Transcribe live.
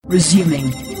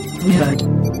Resuming Nerd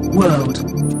World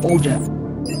Order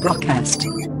broadcast.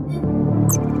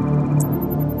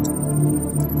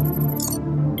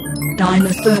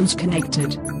 Dynaphones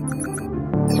connected.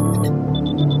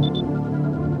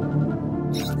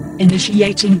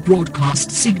 Initiating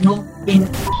broadcast signal in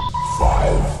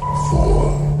 5,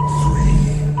 4, 3,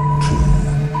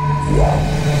 2,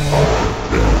 1.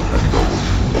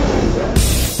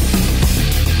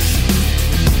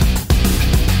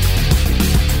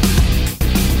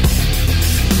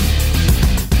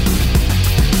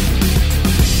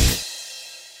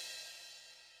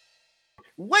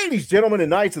 Ladies, gentlemen, and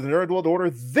knights of the Nerd World Order,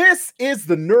 this is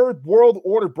the Nerd World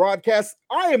Order broadcast.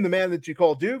 I am the man that you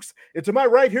call Dukes, and to my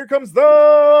right, here comes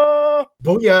the...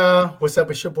 Booyah! What's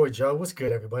up? It's your boy Joe. What's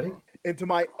good, everybody? And to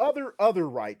my other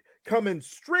right, coming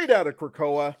straight out of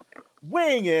Krakoa,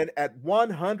 weighing in at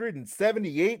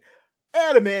 178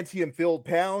 adamantium-filled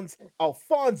pounds,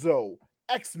 Alfonso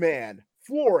X-Man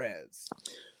Flores.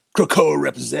 Krakoa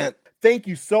represent. Thank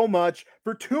you so much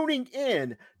for tuning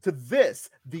in to this,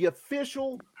 the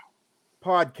official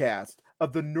podcast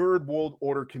of the Nerd World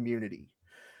Order community.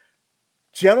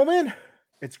 Gentlemen,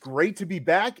 it's great to be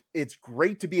back. It's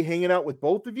great to be hanging out with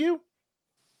both of you.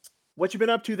 What you been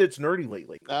up to that's nerdy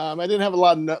lately? I didn't have a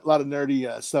lot of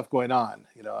nerdy stuff going on.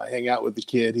 You know, I hang out with the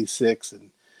kid. He's 6, and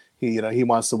he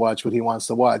wants to watch what he wants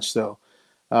to watch. So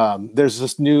there's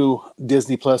this new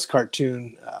Disney Plus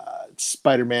cartoon,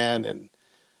 Spider-Man and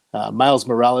Miles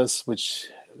Morales, which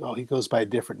he goes by a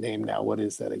different name now. What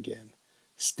is that again?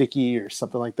 Sticky or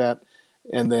something like that.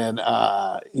 And then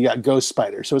you got Ghost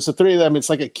Spider. So it's the three of them. It's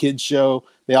like a kid's show.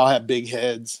 They all have big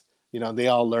heads. You know, they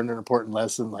all learn an important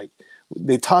lesson. Like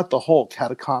they taught the Hulk how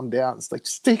to calm down. It's like,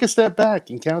 just take a step back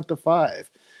and count to 5.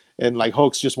 And like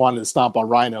Hulk's just wanted to stomp on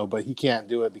Rhino, but he can't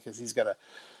do it because he's got to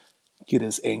get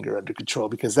his anger under control,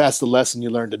 because that's the lesson you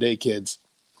learn today, kids.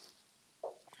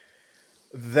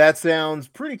 That sounds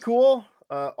pretty cool.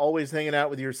 Always hanging out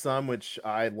with your son, which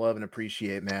I love and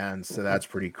appreciate, man. So that's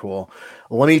pretty cool.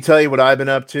 Let me tell you what I've been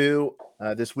up to.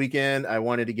 This weekend, I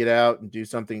wanted to get out and do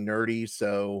something nerdy.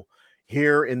 So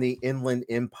here in the Inland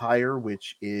Empire,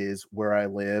 which is where I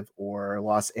live, or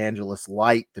Los Angeles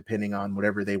Light, depending on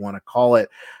whatever they want to call it,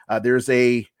 there's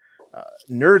a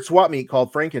nerd swap meet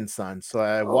called Frankensons. So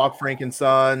I walked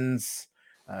Frankensons,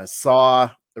 saw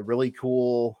a really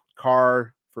cool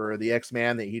car for the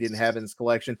X-Man that he didn't have in his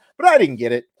collection, but I didn't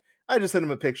get it. I just sent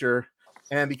him a picture,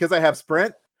 and because I have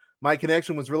Sprint, my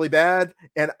connection was really bad,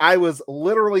 and I was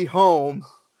literally home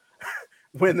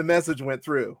when the message went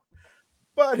through.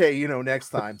 But hey,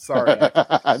 next time. Sorry.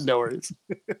 No worries.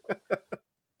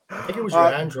 I think it was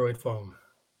your Android phone.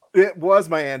 It was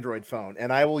my Android phone,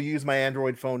 and I will use my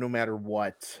Android phone no matter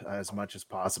what, as much as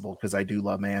possible, because I do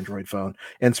love my Android phone.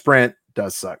 And Sprint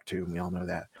does suck too. We all know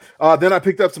that. Then I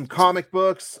picked up some comic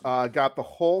books. Got the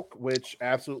Hulk, which I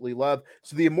absolutely love.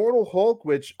 So the Immortal Hulk,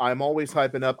 which I'm always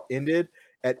hyping up, ended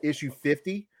at issue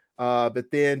 50. But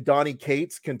then Donny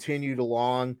Cates continued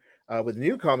along with a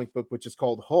new comic book, which is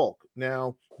called Hulk.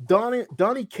 Now,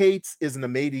 Donny Cates is an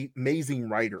amazing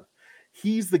writer.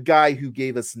 He's the guy who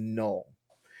gave us Null.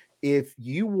 If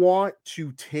you want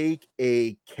to take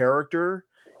a character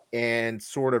and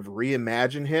sort of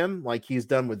reimagine him like he's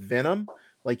done with Venom,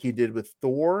 like he did with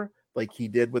Thor, like he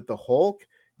did with the Hulk,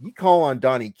 you call on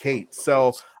Donny Cates.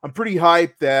 So I'm pretty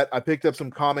hyped that I picked up some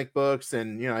comic books,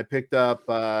 and I picked up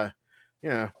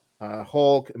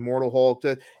Hulk, Immortal Hulk.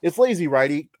 It's lazy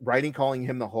writing calling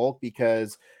him the Hulk,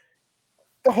 because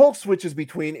the Hulk switches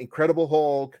between Incredible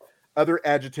Hulk, other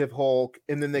adjective Hulk,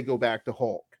 and then they go back to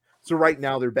Hulk. So right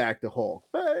now they're back to Hulk,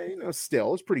 but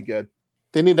still it's pretty good.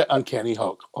 They need an Uncanny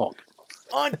Hulk.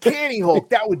 Uncanny Hulk,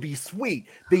 that would be sweet.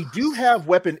 They do have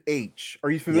Weapon H.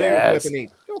 Are you familiar with Weapon H?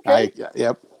 Okay.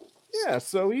 Yep. Yeah,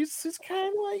 so he's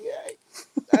kind of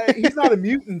like he's not a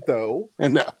mutant though.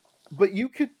 No. But you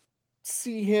could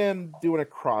see him doing a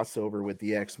crossover with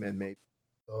the X-Men, maybe.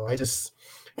 So I just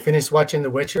finished watching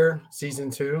The Witcher season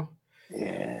 2.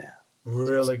 Yeah.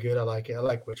 Really good. I like it. I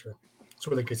like Witcher. It's a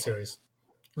really good series.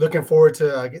 Looking forward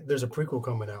to there's a prequel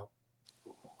coming out.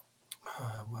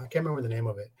 I can't remember the name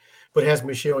of it, but it has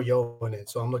Michelle Yeoh in it,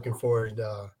 so I'm looking forward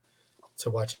to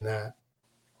watching that.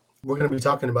 We're going to be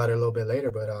talking about it a little bit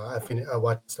later, but I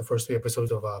watched the first 3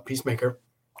 episodes of Peacemaker.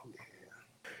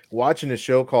 Watching a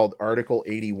show called Article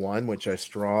 81, which I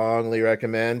strongly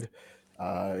recommend.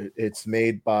 It's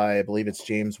made by, I believe it's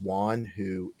James Wan,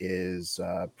 who is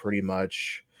pretty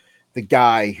much the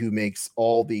guy who makes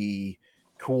all the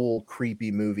cool, creepy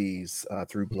movies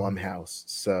through Blumhouse.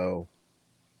 So,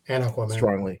 and Aquaman.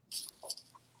 Strongly.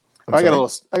 I got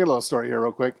a little story here,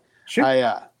 real quick. Sure.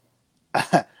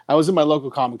 I I was in my local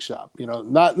comic shop.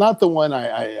 Not the one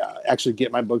I actually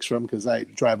get my books from, because I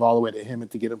drive all the way to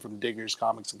Hammond to get them from Diggers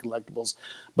Comics and Collectibles.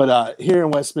 But here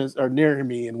in Westminster, or near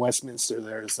me in Westminster,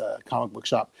 there's a comic book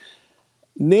shop.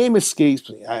 Name escapes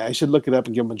me. I should look it up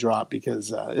and give them a drop,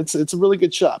 because it's a really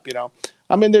good shop.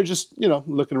 I'm in there just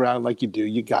looking around like you do.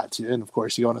 You got to, and of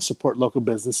course you want to support local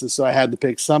businesses. So I had to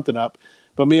pick something up.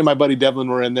 But me and my buddy Devlin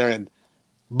were in there, and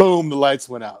boom, the lights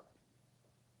went out.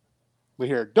 We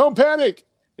hear, "Don't panic!"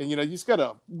 And you just got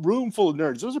a room full of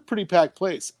nerds. It was a pretty packed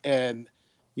place, and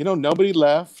nobody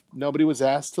left. Nobody was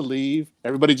asked to leave.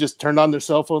 Everybody just turned on their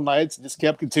cell phone lights and just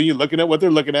kept continuing looking at what they're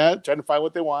looking at, trying to find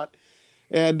what they want.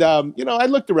 And I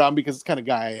looked around because it's the kind of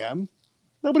guy I am.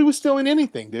 Nobody was stealing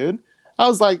anything, dude. I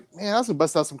was like, man, I was gonna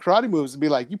bust out some karate moves and be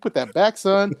like, "You put that back,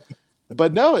 son."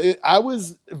 But no, I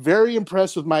was very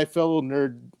impressed with my fellow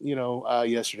nerd.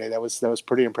 Yesterday, that was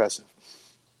pretty impressive.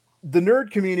 The nerd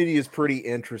community is pretty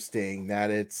interesting. That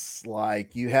it's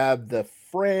like you have the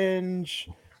fringe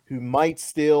who might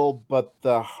steal, but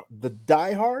the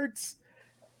diehards.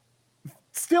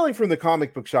 Stealing from the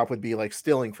comic book shop would be like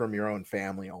stealing from your own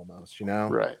family almost,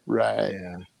 Right.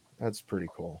 Yeah, that's pretty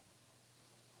cool.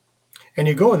 And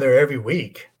you go in there every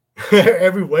week,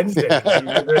 every Wednesday.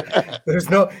 There's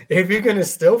no, if you're going to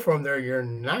steal from there, you're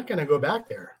not going to go back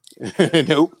there.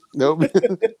 Nope.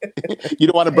 You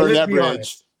don't want to burn that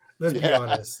bridge. Let's be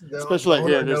honest. Especially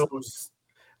here.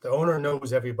 The owner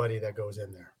knows everybody that goes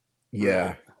in there.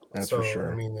 Yeah, that's for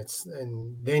sure. I mean,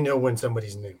 and they know when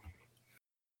somebody's new.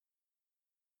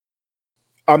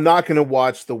 I'm not going to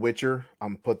watch The Witcher.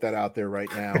 I'm put that out there right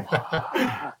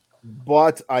now.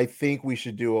 But I think we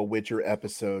should do a Witcher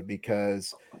episode,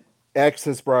 because X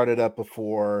has brought it up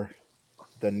before.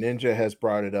 The Ninja has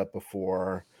brought it up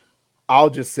before.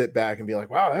 I'll just sit back and be like,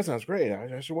 wow, that sounds great.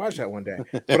 I should watch that one day.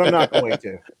 But I'm not going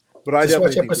to. But I just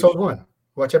watch episode 1.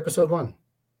 Watch episode 1.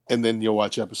 And then you'll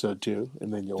watch episid 2.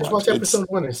 And then you'll watch episode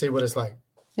 1 and see what it's like.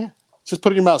 Yeah. Just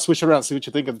put it in your mouth, switch it around, see what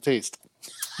you think of the taste.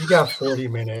 You got 40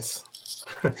 minutes.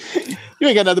 You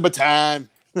ain't got nothing but time.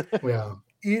 Yeah.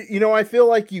 I feel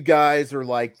like you guys are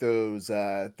like those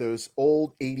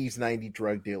old 80s, 90s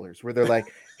drug dealers where they're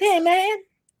like, hey, man,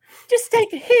 just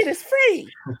take a hit. It's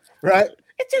free. Right?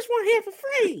 It's just one hit for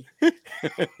free.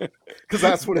 Because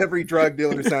that's what every drug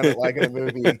dealer sounded like in a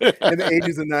movie in the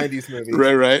 80s and 90s movies.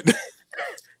 Right.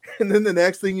 And then the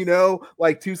next thing you know,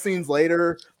 like 2 scenes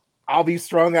later, I'll be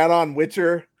strung out on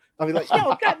Witcher. I'll be like,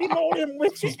 yo, got me more than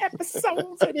Witcher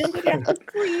episodes, and then we got the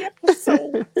 3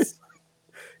 episodes.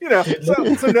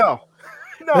 So no.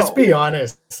 Let's be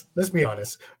honest.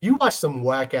 You watch some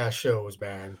whack ass shows,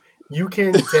 man. You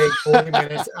can take 40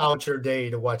 minutes out your day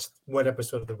to watch one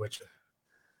episode of The Witcher.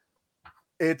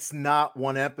 It's not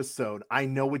one episode. I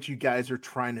know what you guys are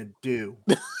trying to do.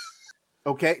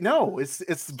 Okay, no, it's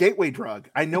the gateway drug.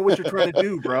 I know what you're trying to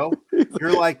do, bro.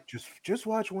 You're like, just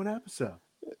watch one episode.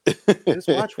 Just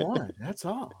watch one. That's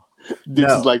all.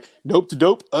 This is like dope to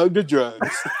dope, to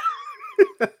drugs.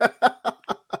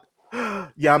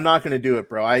 Yeah, I'm not going to do it,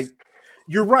 bro.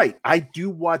 You're right. I do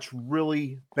watch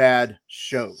really bad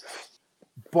shows,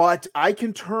 but I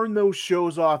can turn those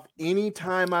shows off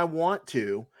anytime I want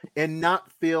to and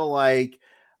not feel like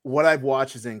what I've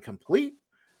watched is incomplete.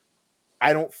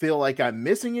 I don't feel like I'm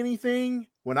missing anything.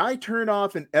 When I turn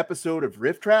off an episode of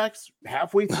Riff Tracks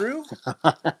halfway through,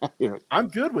 I'm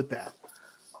good with that.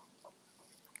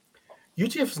 You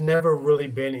just never really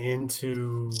been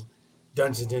into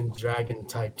Dungeons and Dragon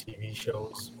type TV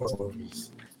shows or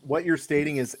movies. What you're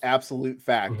stating is absolute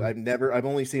fact. Mm-hmm. I've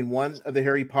only seen one of the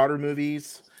Harry Potter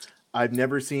movies. I've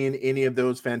never seen any of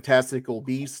those Fantastical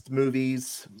Beast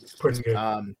movies. Pretty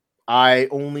good. I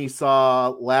only saw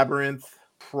Labyrinth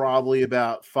probably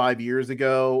about 5 years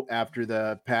ago after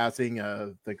the passing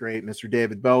of the great Mr.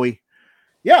 David Bowie.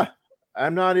 Yeah,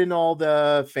 I'm not in all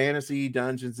the fantasy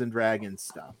Dungeons and Dragons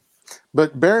stuff.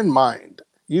 But bear in mind,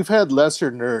 you've had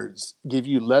lesser nerds give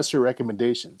you lesser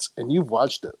recommendations, and you've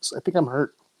watched those. I think I'm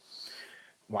hurt.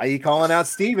 Why are you calling out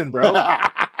Steven, bro?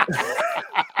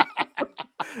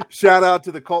 Shout out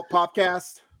to the Cult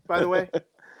Podcast, by the way.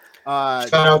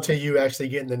 Shout out to you actually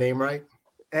getting the name right.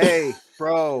 Hey,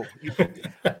 bro,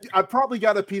 I probably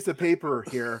got a piece of paper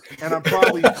here, and I'm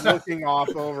probably looking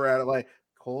off over at it like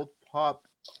Cold Pop.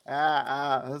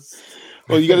 Well,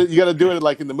 you gotta do it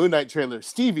like in the Moon Knight trailer.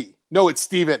 Stevie. No, it's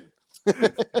Steven.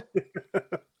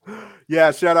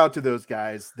 Yeah, shout out to those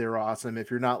guys. They're awesome. If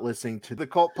you're not listening to the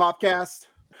Cult Podcast,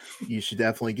 you should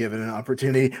definitely give it an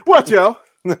opportunity. What, Joe?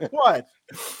 What?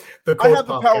 I have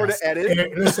the power to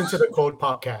edit. Listen to the Code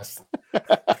Podcast.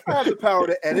 I have the power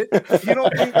to edit. You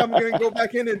don't think I'm going to go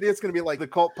back in and it's going to be like the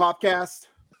Cult Podcast?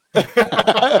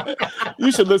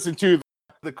 You should listen to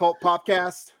the Cult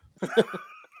Popcast.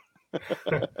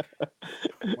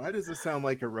 Why does this sound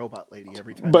like a robot lady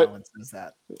every time Alan says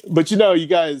that? But you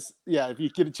guys, if you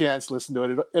get a chance, listen to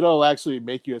it. It'll actually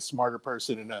make you a smarter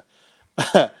person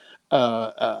and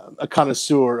a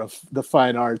connoisseur of the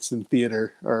fine arts and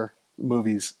theater or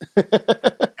movies.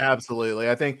 Absolutely.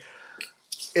 I think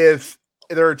if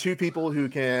there are two people who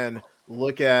can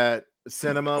look at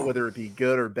cinema, whether it be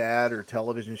good or bad, or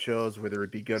television shows, whether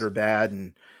it be good or bad,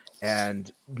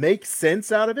 and make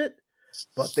sense out of it,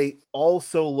 but they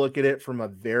also look at it from a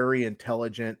very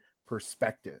intelligent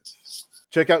perspective.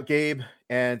 Check out Gabe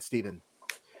and Steven.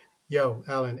 Yo,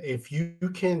 Alan, if you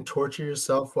can torture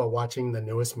yourself while watching the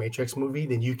newest Matrix movie,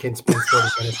 then you can spend 40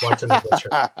 minutes watching The Witcher.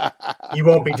 You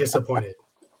won't be disappointed.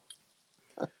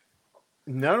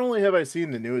 Not only have I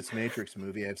seen the newest Matrix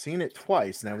movie, I've seen it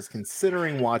twice, and I was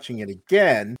considering watching it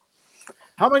again.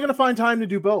 How am I going to find time to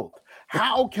do both?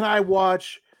 How can I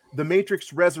watch The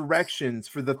Matrix Resurrections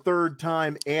for the third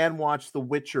time and watch The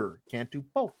Witcher? Can't do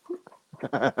both.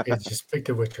 Just pick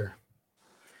The Witcher.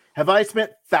 Have I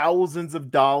spent thousands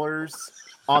of dollars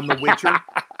on The Witcher?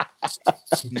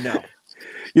 No.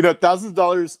 Thousands of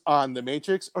dollars on The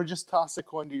Matrix, or just toss a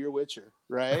coin to your Witcher,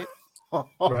 right?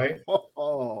 Right.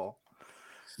 Oh.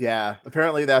 Yeah,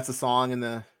 apparently that's a song in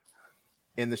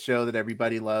the show that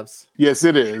everybody loves. Yes,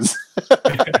 it is.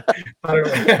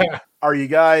 Are you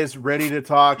guys ready to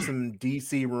talk some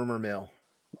DC rumor mill?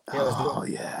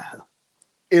 Yeah.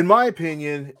 In my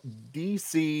opinion,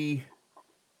 DC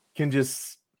can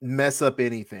just mess up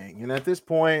anything. And at this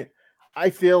point,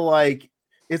 I feel like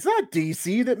it's not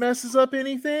DC that messes up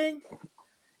anything.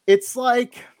 It's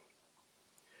like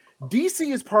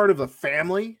DC is part of a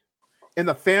family, and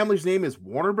the family's name is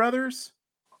Warner Brothers.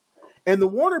 And the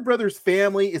Warner Brothers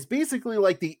family is basically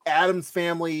like the Addams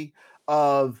family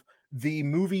of the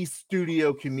movie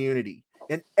studio community.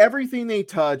 And everything they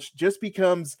touch just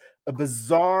becomes a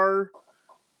bizarre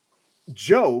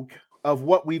joke of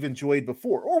what we've enjoyed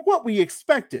before, or what we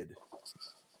expected.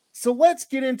 So let's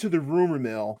get into the rumor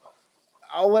mill.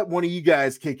 I'll let one of you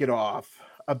guys kick it off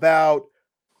about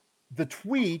the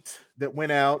tweet that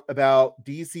went out about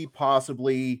DC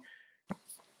possibly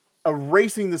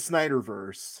erasing the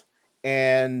Snyderverse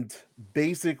and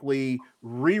basically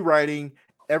rewriting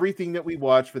everything that we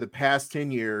watched for the past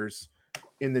 10 years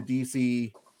in the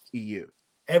DCEU.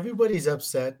 Everybody's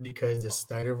upset because the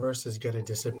Snyderverse is going to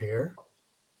disappear,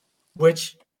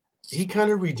 which he kind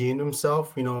of redeemed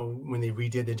himself, when they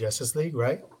redid the Justice League,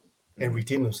 right? And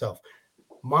redeemed himself.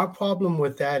 My problem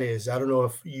with that is, I don't know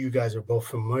if you guys are both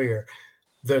familiar,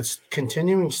 the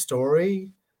continuing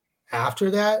story after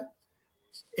that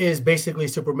is basically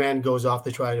Superman goes off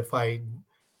to try to fight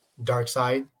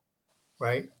Darkseid,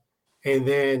 right? And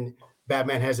then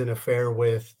Batman has an affair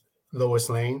with Lois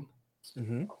Lane.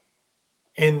 Mm-hmm.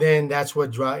 And then that's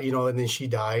what, and then she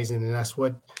dies, and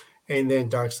then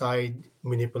Darkseid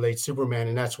manipulates Superman,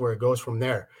 and that's where it goes from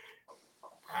there.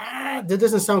 That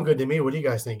doesn't sound good to me. What do you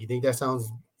guys think? You think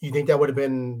that would have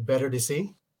been better to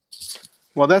see?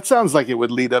 Well, that sounds like it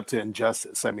would lead up to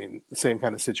Injustice. I mean, same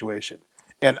kind of situation.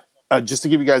 And just to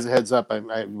give you guys a heads up,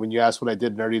 when you asked what I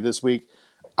did nerdy this week,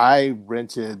 I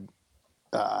rented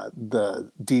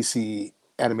the DC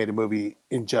animated movie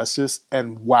Injustice,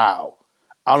 and wow.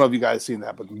 I don't know if you guys have seen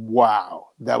that, but wow,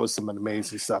 that was some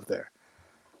amazing stuff there.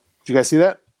 Did you guys see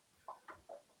that?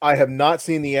 I have not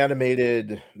seen the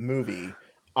animated movie.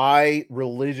 I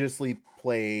religiously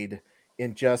played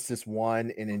Injustice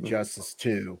 1 and Injustice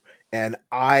 2, and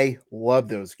I love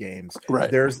those games. Right.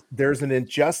 There's an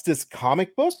Injustice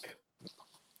comic book,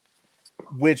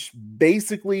 which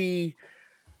basically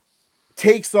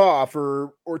takes off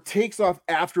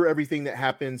after everything that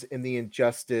happens in the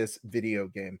Injustice video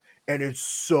game, and it's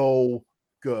so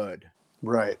good.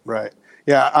 Right.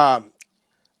 Yeah.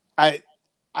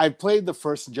 I played the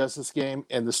first Injustice game,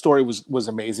 and the story was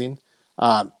amazing.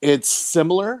 It's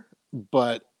similar,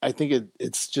 but I think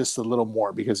it's just a little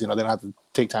more because they don't have to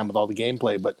take time with all the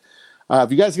gameplay. But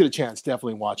if you guys get a chance,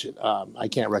 definitely watch it. I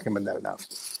can't recommend that enough.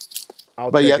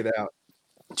 I'll check it out.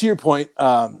 To your point,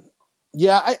 I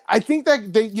think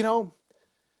that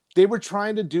they were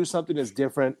trying to do something as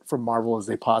different from Marvel as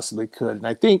they possibly could, and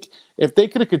I think if they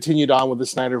could have continued on with the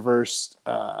Snyderverse,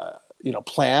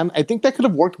 plan, I think that could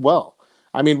have worked well.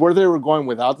 I mean, where they were going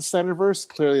without the Snyderverse,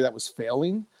 clearly that was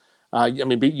failing.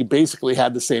 You basically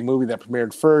had the same movie that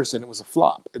premiered first, and it was a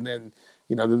flop. And then,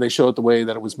 then they showed it the way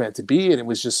that it was meant to be, and it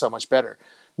was just so much better.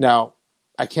 Now,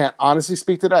 I can't honestly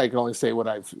speak to that. I can only say what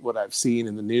I've seen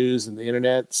in the news and the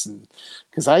internets, and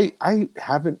because I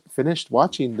haven't finished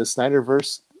watching the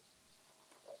Snyderverse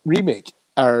remake.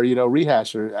 or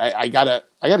rehash, or I gotta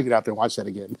get out there and watch that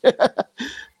again.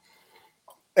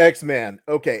 X-Men.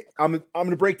 Okay, I'm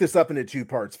gonna break this up into two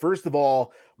parts. First of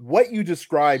all, what you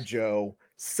described, Joe,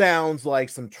 sounds like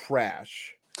some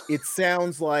trash. It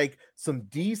sounds like some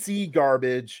DC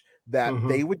garbage that Mhm.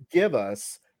 they would give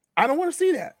us. I don't want to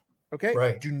see that. Okay,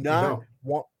 Right. do You not don't.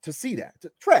 want to see that.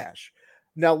 Trash.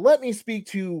 Now let me speak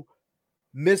to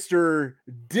Mr.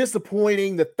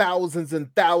 Disappointing the thousands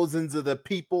and thousands of the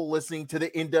people listening to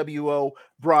the NWO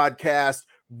broadcast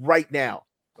right now.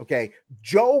 Okay,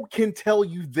 Joe can tell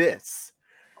you this.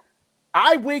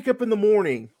 I wake up in the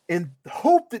morning and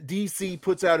hope that DC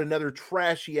puts out another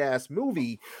trashy ass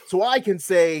movie so I can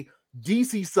say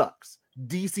DC sucks.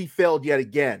 DC failed yet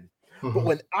again. But Mhm.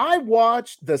 when I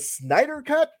watched the Snyder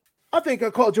cut, I think I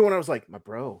called Joe and I was like, my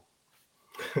bro,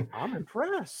 I'm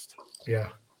impressed. Yeah.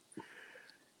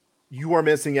 You are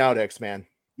missing out, X-Man.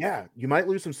 Yeah, you might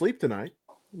lose some sleep tonight,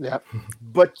 Yeah.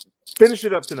 but finish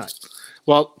it up tonight.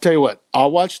 Well, tell you what,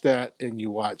 I'll watch that, and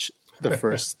you watch the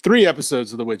first 3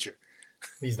 episodes of The Witcher.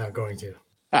 He's not going to.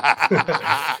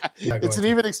 It's an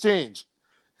even exchange.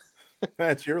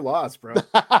 That's your loss, bro. No,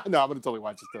 I'm gonna totally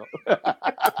watch it still.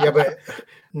 Yeah, but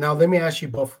now let me ask you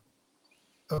both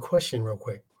a question real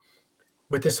quick.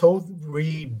 With this whole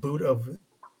reboot of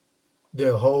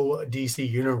the whole DC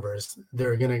universe,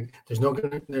 there's not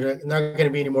gonna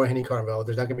be any more Henry Cavill.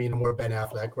 There's not gonna be any more Ben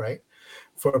Affleck, right?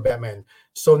 For Batman.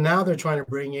 So now they're trying to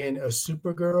bring in a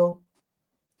Supergirl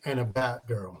and a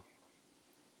Batgirl.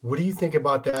 What do you think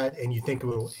about that? And you think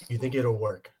it'll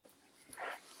work?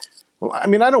 Well, I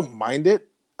mean, I don't mind it,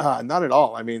 not at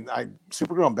all. I mean,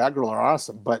 Supergirl and Batgirl are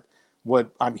awesome, but what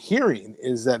I'm hearing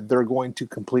is that they're going to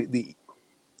completely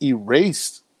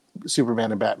erase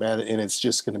Superman and Batman, and it's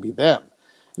just going to be them.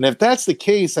 And if that's the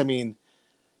case, I mean,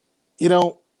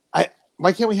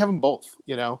 why can't we have them both?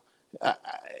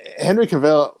 Henry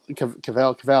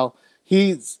Cavill,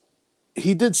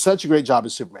 he did such a great job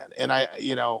as Superman, and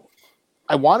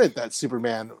I wanted that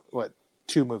Superman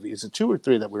 2 movies, 2 or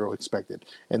 3 that we were expected,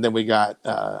 and then we got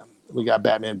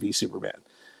Batman v Superman.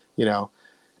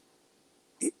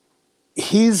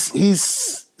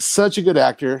 He's such a good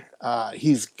actor.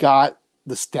 He's got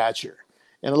the stature,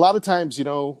 and a lot of times, if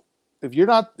you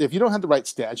don't have the right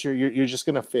stature, you're just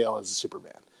going to fail as a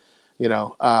Superman.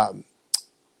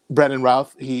 Brandon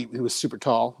Routh, he was super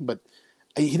tall, but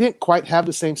he didn't quite have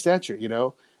the same stature.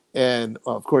 And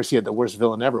of course, he had the worst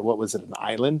villain ever. What was it? An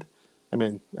island? I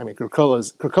mean,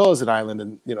 Krakoa's an island,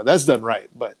 and that's done right.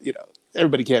 But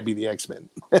everybody can't be the X-Men.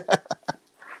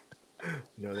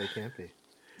 No, they can't be.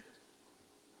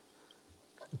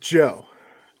 Joe,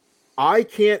 I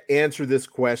can't answer this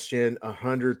question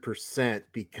 100%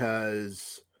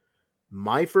 because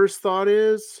my first thought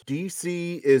is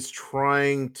DC is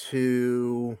trying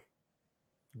to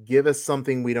give us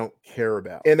something we don't care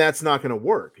about, and that's not going to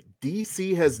work.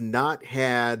 DC has not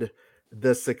had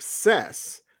the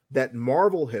success that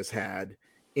Marvel has had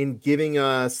in giving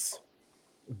us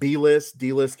B-list,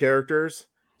 D-list characters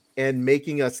and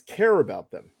making us care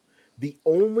about them. The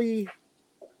only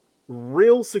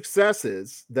real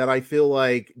successes that I feel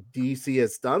like DC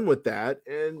has done with that,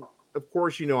 and of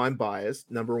course, I'm biased.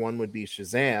 Number 1 would be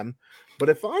Shazam. But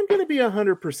if I'm going to be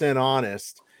 100%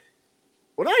 honest,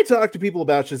 when I talk to people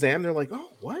about Shazam, they're like,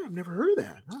 oh, what? I've never heard of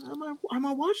that. I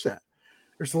might watch that.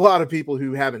 There's a lot of people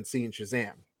who haven't seen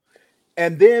Shazam.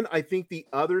 And then I think the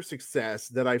other success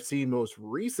that I've seen most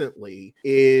recently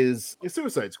is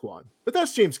Suicide Squad. But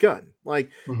that's James Gunn.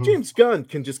 James Gunn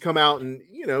can just come out and,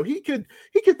 he could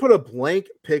put a blank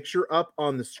picture up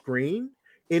on the screen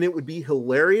and it would be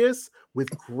hilarious with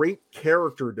great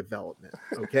character development.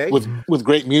 Okay. with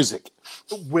great music.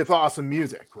 With awesome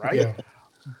music, right? Yeah.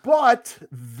 But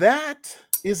that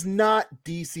is not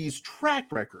DC's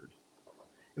track record.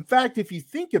 In fact, if you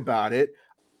think about it,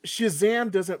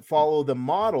 Shazam doesn't follow the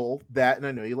model that, and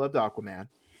I know you loved Aquaman,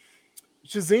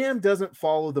 Shazam doesn't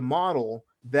follow the model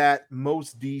that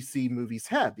most DC movies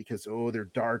have because, they're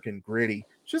dark and gritty.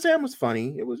 Shazam was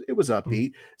funny. It was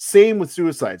upbeat. Same with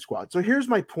Suicide Squad. So here's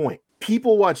my point.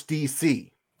 People watch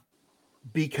DC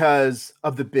because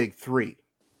of the big 3.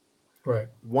 Right.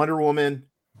 Wonder Woman,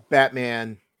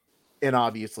 Batman, and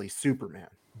obviously Superman.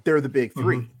 They're the big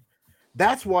 3.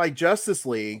 That's why Justice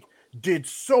League did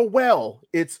so well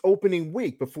its opening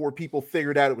week before people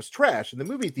figured out it was trash in the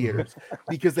movie theaters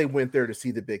because they went there to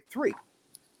see the big 3.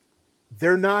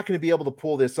 They're not going to be able to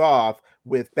pull this off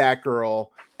with Batgirl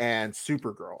and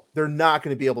Supergirl. They're not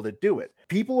going to be able to do it.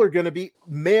 People are going to be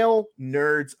male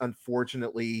nerds,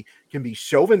 unfortunately, can be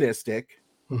chauvinistic.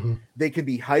 They can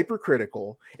be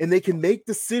hypercritical, and they can make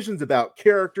decisions about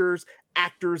characters,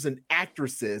 actors and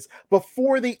actresses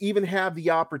before they even have the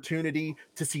opportunity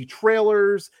to see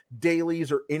trailers,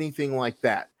 dailies, or anything like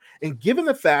that. And given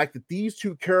the fact that these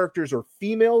two characters are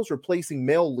females replacing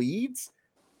male leads,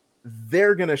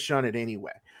 they're going to shun it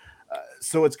anyway.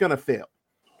 So it's going to fail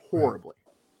horribly.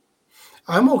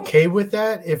 I'm okay with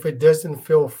that if it doesn't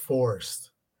feel forced.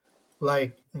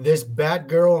 Like this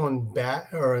Batgirl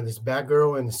and this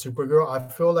Batgirl and Supergirl, I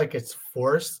feel like it's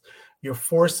forced. You're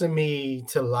forcing me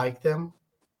to like them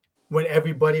when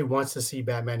everybody wants to see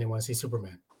Batman and wants to see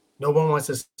Superman. No one wants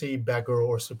to see Batgirl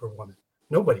or Superwoman.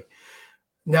 Nobody.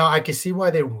 Now I can see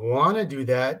why they want to do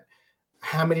that.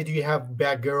 How many do you have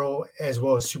Batgirl as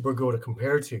well as Supergirl to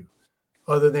compare to?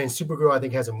 Other than Supergirl, I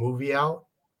think has a movie out,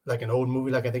 like an old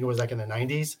movie, like I think it was like in the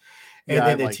 90s. And Yeah,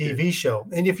 then I the liked TV show.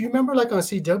 And if you remember, like on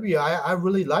CW, I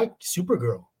really liked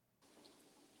Supergirl.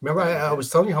 Remember, I was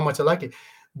telling you how much I like it.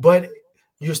 But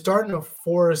you're starting to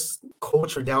force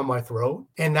culture down my throat.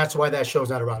 And that's why that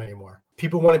show's not around anymore.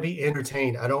 People want to be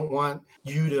entertained. I don't want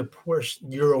you to push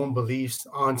your own beliefs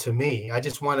onto me. I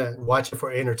just want to watch it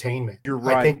for entertainment. You're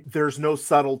right. I think there's no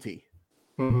subtlety.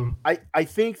 I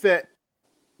think that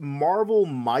Marvel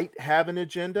might have an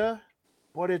agenda,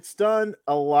 but it's done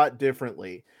a lot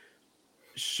differently.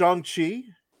 Shang-Chi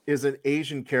is an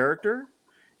Asian character,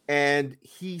 and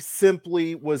he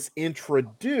simply was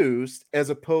introduced as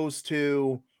opposed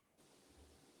to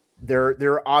there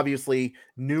are obviously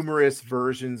numerous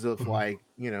versions of like,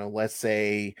 let's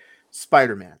say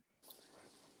Spider-Man.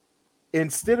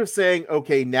 Instead of saying,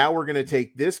 okay, now we're going to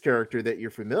take this character that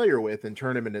you're familiar with and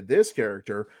turn him into this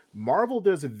character, Marvel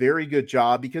does a very good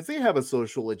job because they have a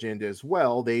social agenda as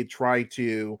well. They try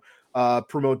to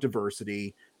promote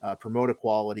diversity, promote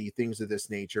equality, things of this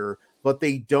nature, but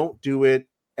they don't do it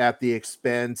at the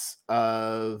expense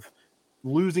of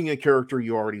losing a character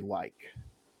you already like.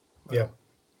 Yeah.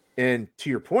 And to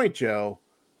your point, Joe,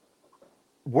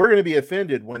 we're going to be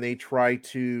offended when they try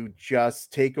to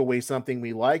just take away something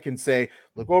we like and say,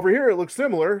 look over here, it looks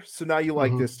similar, so now you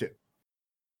like this too.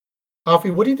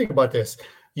 Alfie, what do you think about this?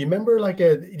 You remember like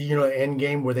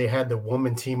Endgame where they had the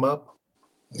woman team up?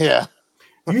 Yeah.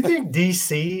 Do you think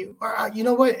DC, or you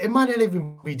know what? It might not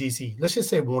even be DC. Let's just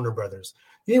say Warner Brothers.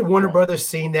 You think Warner Brothers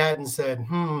seen that and said,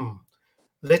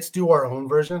 let's do our own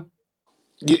version?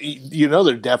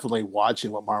 They're definitely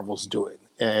watching what Marvel's doing.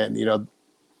 And,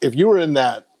 if you were in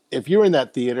that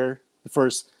theater the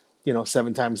first,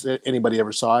 7 times anybody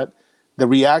ever saw it, the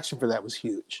reaction for that was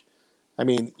huge. I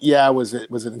mean, yeah, was it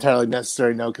entirely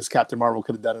necessary? No, because Captain Marvel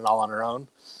could have done it all on her own.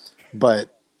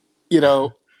 But,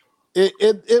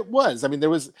 it was. I mean, it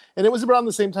was around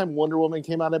the same time Wonder Woman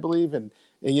came out, I believe, and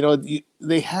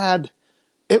they had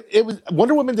it was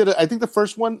Wonder Woman did. I think the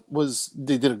first one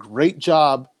they did a great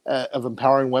job of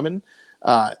empowering women,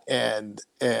 and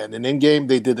in Endgame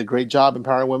they did a great job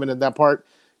empowering women in that part.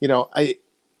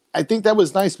 I think that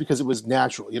was nice because it was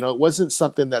natural. It wasn't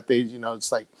something that they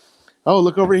it's like, oh,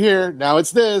 look over here, now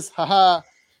it's this, haha.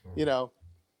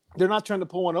 They're not trying to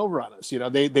pull one over on us.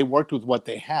 They worked with what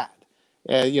they had.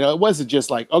 And, it wasn't just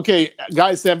like, okay,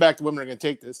 guys, stand back, the women are going to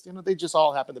take this. They just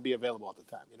all happened to be available at the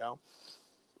time,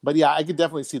 But, yeah, I could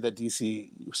definitely see that DC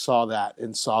saw that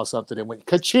and saw something and went,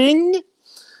 ka-ching!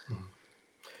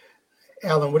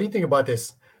 Alan, what do you think about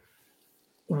this?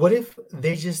 What if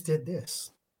they just did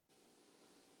this?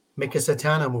 Make a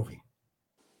Satana movie.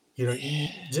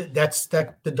 That's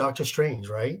the Doctor Strange,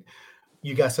 right?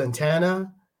 You got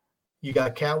Santana, you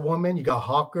got Catwoman, you got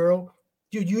Hawkgirl.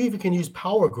 Dude, you even can use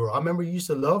Power Girl. I remember you used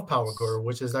to love Power Girl,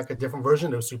 which is like a different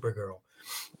version of Supergirl.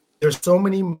 There's so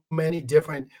many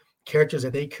different characters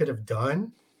that they could have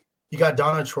done. You got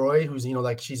Donna Troy, who's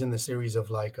like she's in the series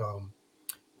of like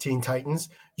Teen Titans.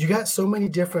 You got so many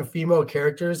different female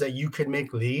characters that you could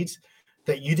make leads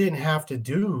that you didn't have to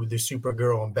do the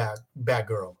Supergirl and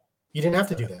Batgirl. You didn't have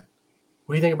to do that.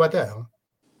 What do you think about that, huh?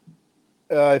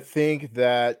 I think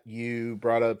that you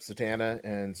brought up Satana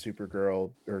and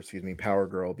Supergirl, or excuse me, Power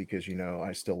Girl, because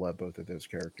I still love both of those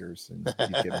characters, and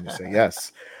you get me to say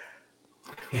yes.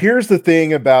 Here's the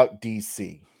thing about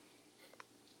DC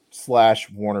 /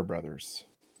 Warner Brothers: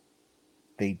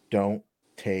 they don't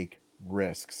take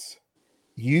risks.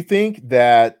 You think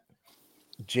that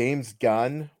James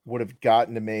Gunn would have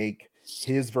gotten to make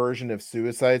his version of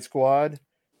Suicide Squad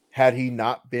had he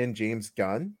not been James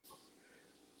Gunn?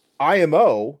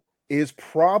 IMO is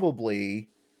probably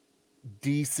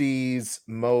DC's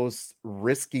most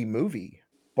risky movie,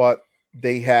 but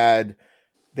they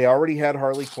already had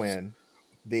Harley Quinn.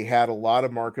 They had a lot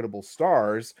of marketable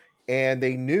stars, and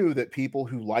they knew that people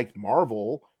who liked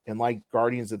Marvel and liked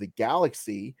Guardians of the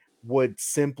Galaxy would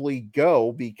simply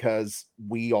go because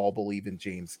we all believe in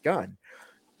James Gunn.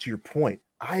 to your point,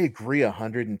 I agree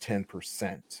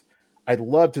 110%. I'd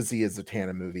love to see a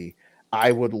Zatanna movie.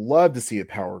 I would love to see a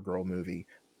Power Girl movie.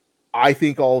 I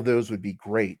think all of those would be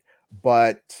great,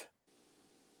 but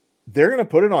they're going to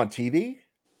put it on TV.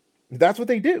 That's what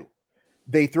they do.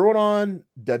 They throw it on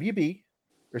WB,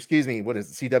 or excuse me, what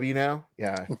is it, CW now?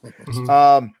 Yeah.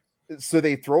 So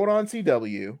they throw it on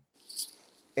CW,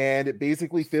 and it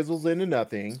basically fizzles into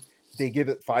nothing. They give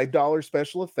it $5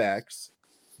 special effects,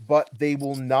 but they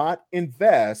will not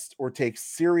invest or take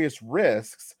serious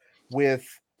risks with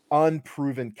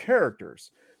unproven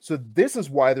characters. So this is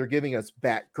why they're giving us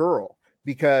Batgirl,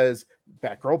 because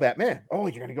Batgirl, Batman. Oh,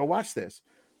 you're gonna go watch this.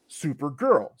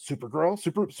 Supergirl,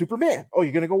 Superman. Oh,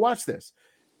 you're gonna go watch this.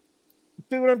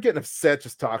 Dude, I'm getting upset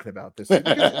just talking about this.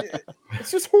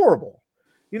 It's just horrible.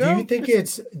 You know? Do you think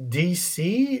it's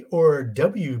DC or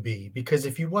WB? Because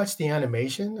if you watch the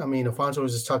animation, I mean, Alfonso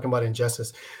was just talking about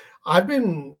Injustice. I've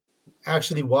been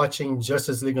actually watching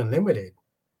Justice League Unlimited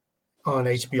on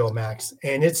HBO Max,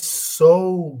 and it's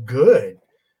so good.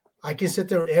 I can sit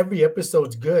there, every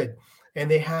episode's good. And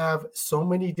they have so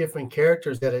many different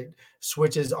characters that it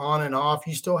switches on and off.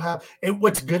 You still have, and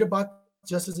what's good about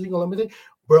Justice League Unlimited,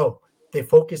 bro, they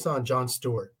focus on Jon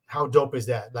Stewart. How dope is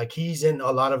that? Like, he's in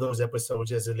a lot of those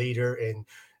episodes as a leader and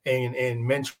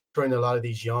mentoring a lot of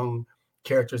these young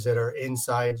characters that are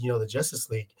inside, the Justice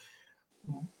League.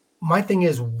 My thing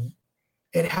is,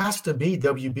 it has to be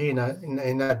WB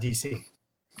and not DC.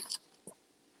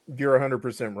 You're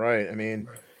 100% right. I mean,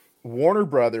 Warner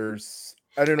Brothers,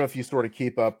 I don't know if you sort of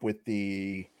keep up with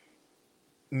the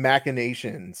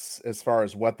machinations as far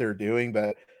as what they're doing,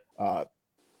 but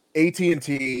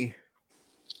AT&T,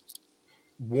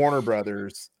 Warner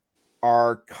Brothers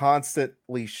are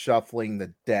constantly shuffling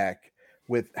the deck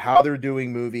with how they're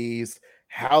doing movies,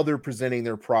 how they're presenting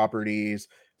their properties.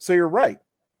 So you're right.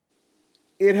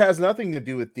 It has nothing to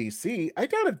do with DC. I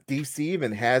doubt if DC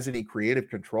even has any creative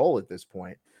control at this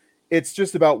point. It's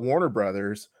just about Warner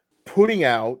Brothers putting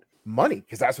out money,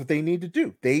 because that's what they need to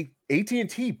do.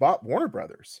 AT&T bought Warner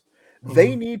Brothers. Mm-hmm.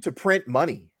 They need to print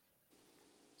money.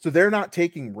 So they're not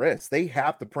taking risks. They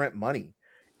have to print money.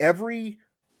 Every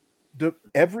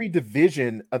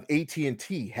division of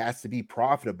AT&T has to be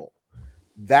profitable.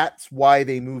 That's why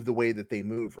they move the way that they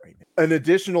move right now. An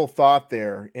additional thought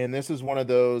there, and this is one of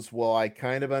those, well, I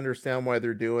kind of understand why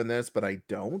they're doing this, but I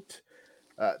don't.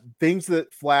 Things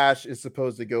that Flash is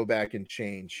supposed to go back and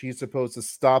change. He's supposed to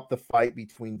stop the fight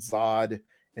between Zod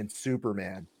and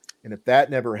Superman. And if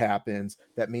that never happens,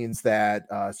 that means that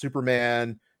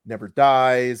Superman never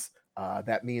dies.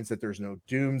 That means that there's no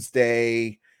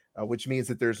Doomsday, which means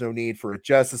that there's no need for a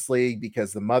Justice League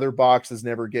because the mother boxes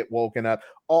never get woken up.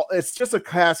 It's just a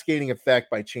cascading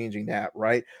effect by changing that,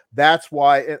 right? That's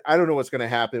why I don't know what's going to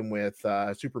happen with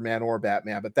Superman or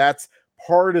Batman, but that's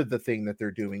part of the thing that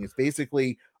they're doing, is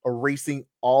basically erasing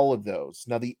all of those.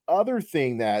 Now, the other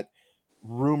thing that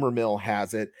rumor mill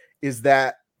has it is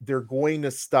that they're going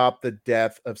to stop the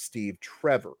death of Steve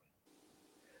Trevor,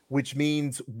 which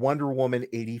means Wonder Woman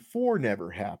 84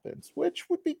 never happens, which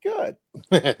would be good.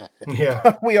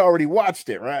 Yeah. We already watched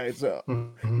it, right? So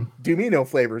do me no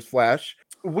flavors, Flash.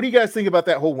 What do you guys think about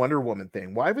that whole Wonder Woman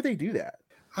thing? Why would they do that?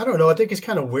 I don't know. I think it's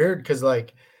kind of weird because,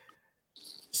 like,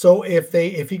 so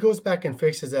if he goes back and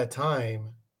fixes that time,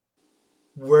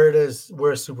 where's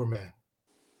Superman?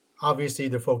 Obviously,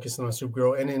 they're focusing on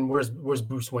Supergirl, and then where's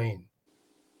Bruce Wayne?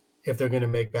 If they're going to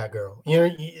make Batgirl,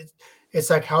 it's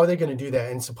like, how are they going to do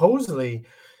that? And supposedly,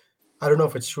 I don't know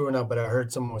if it's true or not, but I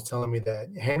heard someone was telling me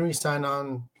that Henry signed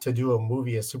on to do a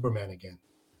movie as Superman again.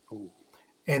 Ooh.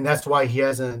 And that's why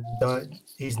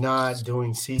he's not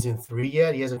doing season 3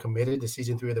 yet. He hasn't committed to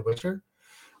season 3 of The Witcher.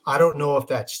 I don't know if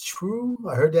that's true.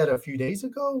 I heard that a few days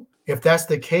ago. If that's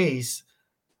the case,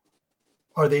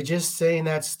 are they just saying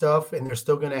that stuff and they're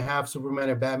still going to have Superman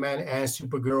and Batman and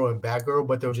Supergirl and Batgirl,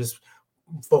 but they'll just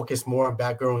focus more on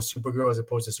Batgirl and Supergirl as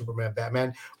opposed to Superman,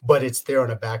 Batman, but it's there on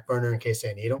a back burner in case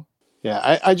they need them?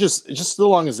 Yeah, I just so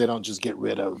long as they don't just get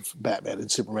rid of Batman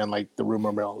and Superman like the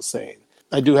rumor mill is saying.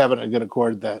 I do have it in good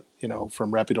accord that,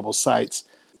 from reputable sites,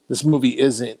 this movie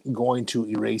isn't going to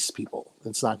erase people.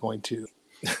 It's not going to.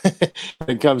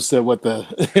 When it comes to what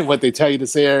they tell you to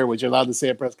say or what you're allowed to say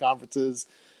at press conferences,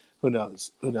 who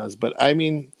knows? But I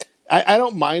mean, I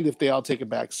don't mind if they all take a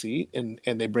back seat and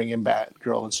they bring in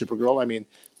Batgirl and Supergirl. I mean,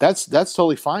 that's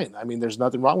totally fine. I mean, there's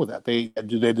nothing wrong with that. They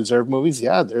deserve movies?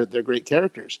 Yeah, they're great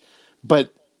characters,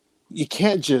 but you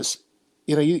can't just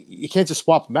you can't just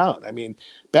swap them out. I mean,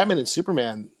 Batman and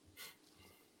Superman,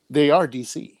 they are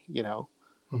DC.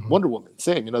 Wonder Woman,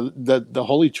 same. The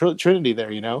Holy Trinity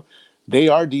there. They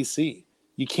are DC.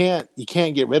 you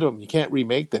can't get rid of them. You can't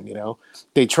remake them. You know,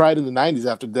 they tried in the '90s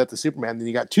after the death of Superman. Then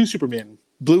you got two Supermen,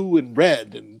 blue and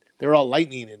red, and they're all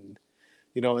lightning, and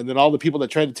you know, and then all the people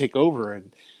that tried to take over,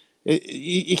 and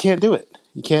you can't do it.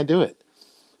 You can't do it.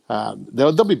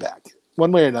 They'll be back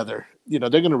one way or another. You know,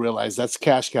 they're going to realize that's the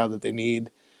cash cow that they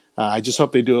need. I just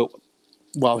hope they do it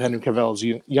while Henry Cavill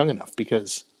is young enough,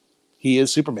 because he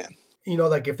is Superman. You know,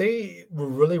 like if they were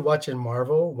really watching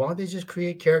Marvel, why don't they just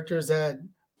create characters that,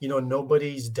 you know,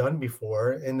 nobody's done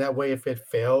before? And that way, if it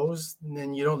fails,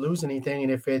 then you don't lose anything.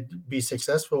 And if it be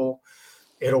successful,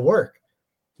 it'll work.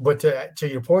 But to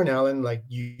your point, Alan, like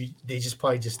they just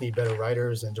probably just need better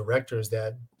writers and directors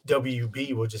that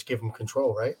WB will just give them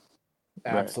control, right?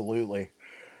 Absolutely.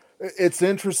 It's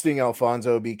interesting,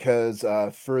 Alfonso, because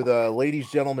for the ladies,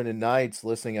 gentlemen, and knights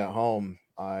listening at home,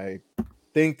 I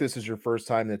think this is your first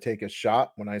time to take a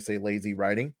shot when I say lazy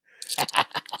writing.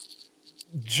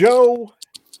 Joe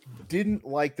didn't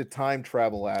like the time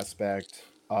travel aspect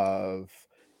of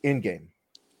Endgame.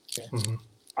 Mm-hmm.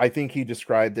 I think he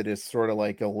described it as sort of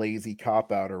like a lazy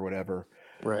cop-out or whatever.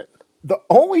 Right. The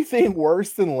only thing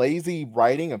worse than lazy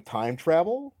writing of time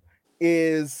travel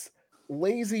is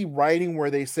lazy writing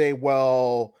where they say,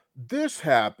 well, this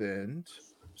happened,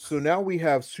 so now we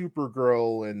have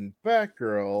Supergirl and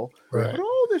Batgirl, Right. but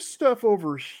all this stuff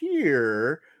over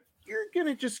here, you're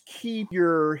gonna just keep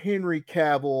your Henry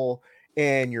Cavill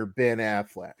and your Ben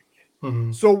Affleck.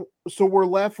 Mm-hmm. So we're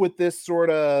left with this sort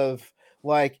of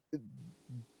like,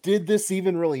 did this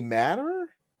even really matter?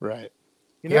 Right.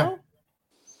 You know?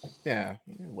 Yeah,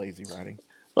 lazy writing.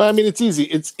 Well, I mean, it's easy.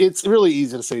 It's really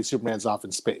easy to say Superman's off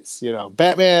in space. You know,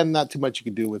 Batman, not too much you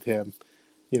can do with him.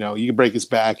 You know, you can break his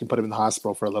back and put him in the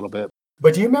hospital for a little bit.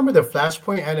 But do you remember the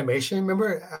Flashpoint animation?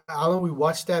 Remember, Alan, we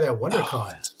watched that at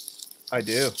WonderCon. I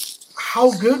do.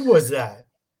 How good was that?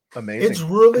 Amazing. It's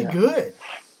really good.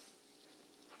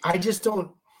 I'm just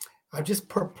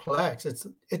perplexed.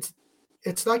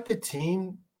 It's like the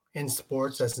team in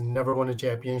sports that's never won a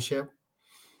championship,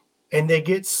 and they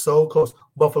get so close.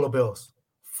 Buffalo Bills,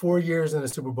 4 years in the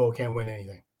Super Bowl, can't win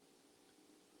anything.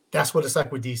 That's what it's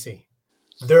like with DC.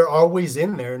 They're always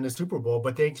in there in the Super Bowl,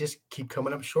 but they just keep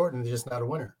coming up short, and they're just not a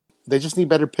winner. They just need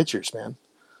better pitchers, man.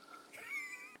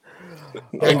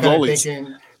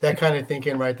 That kind of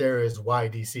thinking right there is why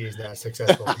DC is not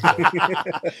successful.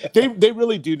 They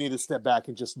really do need to step back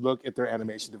and just look at their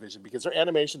animation division, because their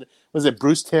animation, was it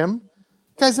Bruce Timm?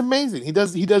 Guy's amazing. He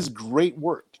does great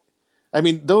work. I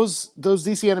mean, those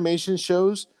DC animation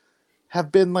shows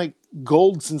have been like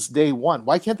gold since day one.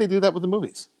 Why can't they do that with the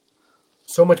movies?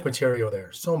 So much material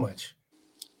there. So much.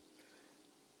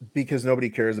 Because nobody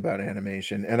cares about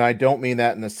animation. And I don't mean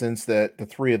that in the sense that the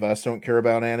three of us don't care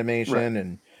about animation. Right.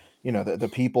 And, you know, the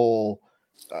people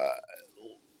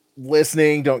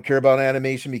listening don't care about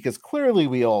animation, because clearly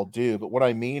we all do. But what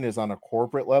I mean is on a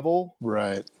corporate level.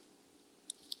 Right.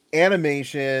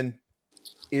 Animation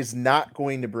is not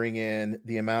going to bring in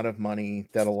the amount of money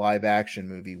that a live action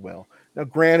movie will. Now,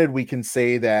 granted, we can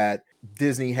say that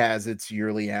Disney has its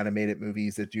yearly animated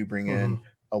movies that do bring in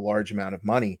a large amount of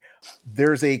money.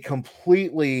 There's a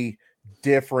completely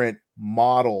different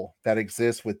model that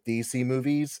exists with DC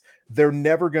movies. They're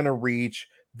never going to reach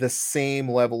the same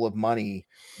level of money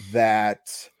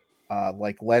that,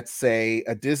 like, let's say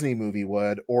a Disney movie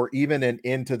would, or even an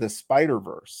Into the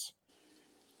Spider-Verse.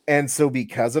 And so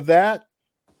because of that,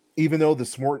 even though the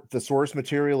source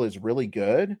material is really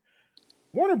good,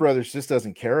 Warner Brothers just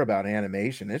doesn't care about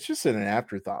animation. It's just an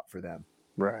afterthought for them.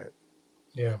 Right.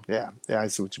 Yeah. I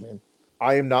see what you mean.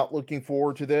 I am not looking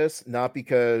forward to this, not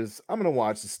because I'm going to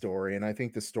watch the story, and I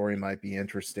think the story might be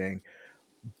interesting,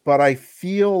 but I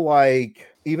feel like,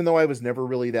 even though I was never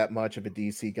really that much of a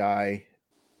DC guy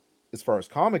as far as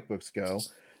comic books go,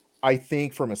 I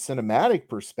think from a cinematic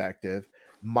perspective,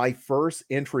 my first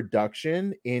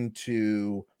introduction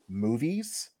into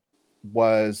movies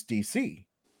was DC,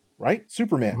 right?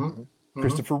 Superman,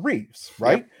 Christopher Reeves,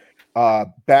 right?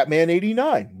 Yep. Batman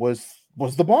 89 was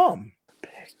the bomb.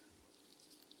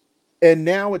 And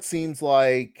now it seems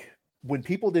like when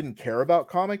people didn't care about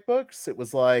comic books, it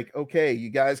was like, okay, you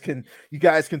guys can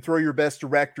throw your best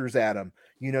directors at them.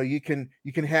 You know, you can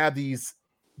have these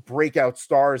breakout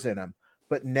stars in them.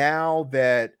 But now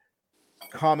that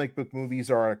comic book movies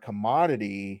are a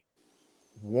commodity,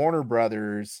 Warner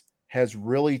Brothers has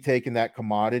really taken that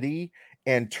commodity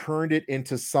and turned it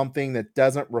into something that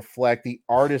doesn't reflect the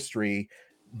artistry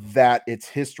that its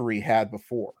history had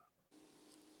before.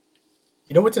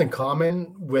 You know what's in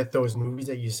common with those movies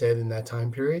that you said in that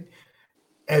time period,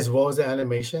 as well as the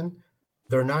animation?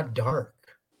 They're not dark.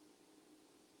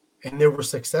 And they were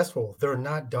successful. They're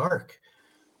not dark.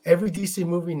 every DC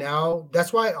movie now,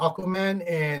 that's why Aquaman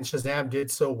and Shazam did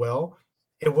so well.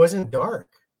 It wasn't dark.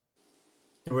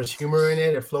 There was humor in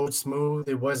it. It flowed smooth.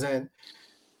 It wasn't,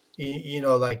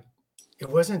 like it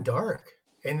wasn't dark.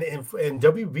 And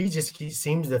WB just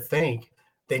seems to think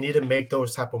they need to make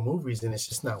those type of movies, and it's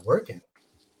just not working.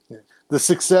 The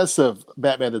success of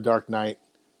Batman: The Dark Knight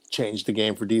changed the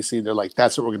game for DC. They're like,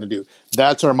 that's what we're going to do.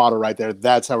 That's our model right there.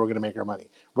 That's how we're going to make our money.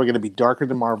 We're going to be darker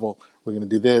than Marvel. We're going to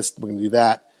do this. We're going to do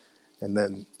that. And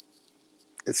then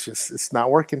it's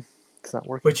not working. It's not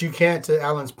working. But you can't, to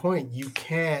Alan's point, you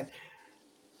can't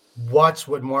watch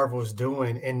what Marvel's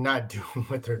doing and not do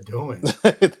what they're doing.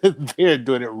 They're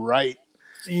doing it right.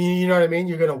 You know what I mean?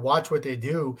 You're going to watch what they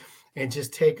do and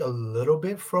just take a little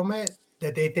bit from it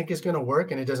that they think is going to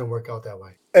work, and it doesn't work out that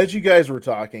way. As you guys were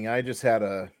talking, I just had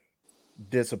a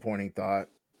disappointing thought.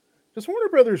 Does Warner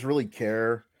Brothers really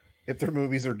care if their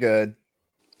movies are good?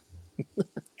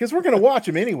 Because we're going to watch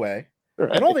them anyway.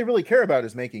 Right. And all they really care about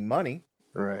is making money.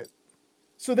 Right.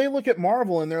 So they look at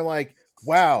Marvel and they're like,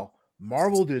 wow,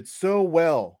 Marvel did so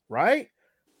well, right?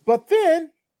 But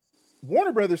then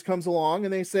Warner Brothers comes along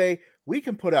and they say, we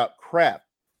can put out crap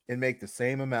and make the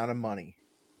same amount of money.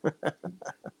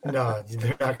 No,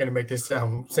 they're not going to make this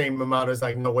same amount as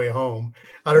like No Way Home.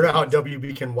 I don't know how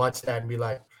WB can watch that and be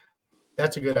like,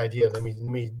 that's a good idea. Let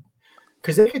me,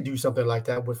 because they could do something like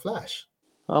that with Flash.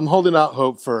 I'm holding out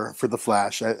hope for the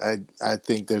Flash. I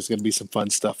think there's going to be some fun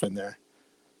stuff in there.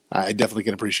 I definitely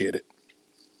can appreciate it.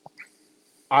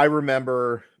 I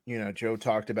remember, Joe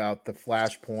talked about the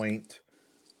Flashpoint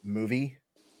movie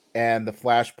and the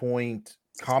Flashpoint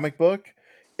comic book.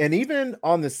 And even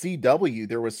on the CW,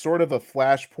 there was sort of a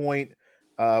Flashpoint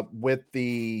with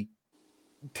the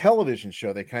television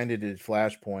show. They kind of did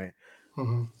Flashpoint.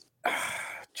 Mm-hmm.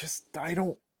 I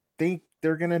don't think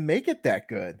they're going to make it that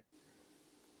good.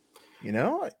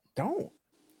 I don't.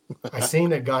 I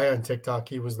seen a guy on TikTok.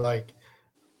 He was like,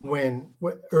 when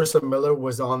Ursa Miller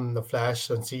was on the Flash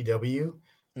on CW,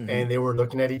 and they were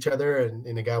looking at each other,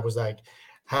 and the guy was like,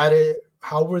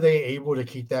 how were they able to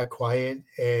keep that quiet?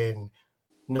 And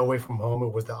No Way From Home,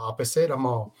 it was the opposite. I'm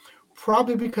all,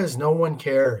 probably because no one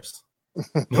cares.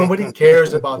 Nobody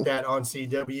cares about that on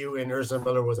CW, and Ursa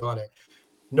Miller was on it.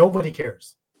 Nobody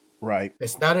cares. Right.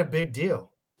 It's not a big deal.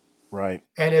 Right.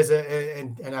 And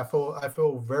I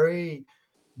feel very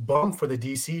bummed for the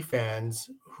DC fans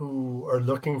who are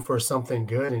looking for something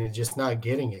good and are just not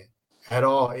getting it at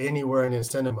all anywhere in the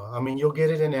cinema. I mean, you'll get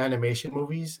it in animation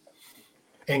movies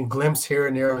and glimpse here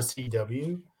and there on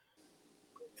CW.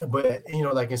 But,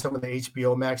 like in some of the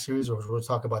HBO Max series, or we'll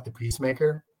talk about the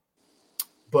Peacemaker.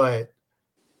 But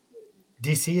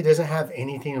DC doesn't have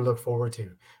anything to look forward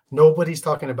to. Nobody's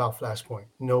talking about Flashpoint.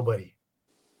 Nobody.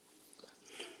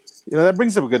 That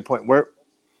brings up a good point.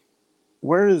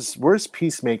 Where's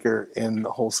Peacemaker in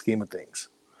the whole scheme of things?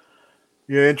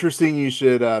 Yeah, interesting. You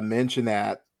should mention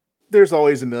that. There's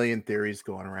always a million theories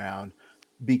going around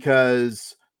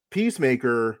because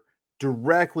Peacemaker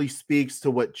directly speaks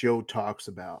to what Joe talks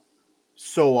about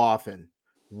so often.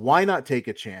 Why not take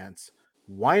a chance?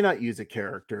 Why not use a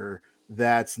character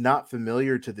that's not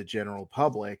familiar to the general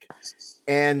public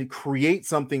and create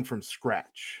something from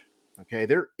scratch? Okay,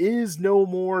 there is no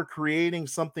more creating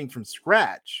something from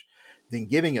scratch than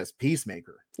giving us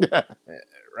Peacemaker.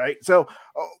 Right? So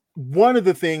one of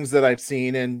the things that I've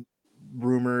seen in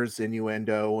rumors,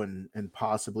 innuendo, and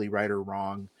possibly right or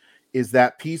wrong, is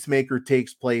that Peacemaker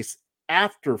takes place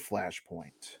after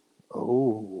Flashpoint.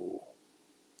 Oh.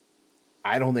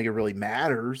 I don't think it really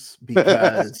matters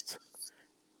because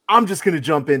I'm just going to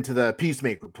jump into the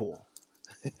Peacemaker pool.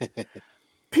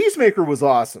 Peacemaker was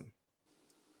awesome.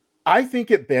 I think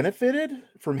it benefited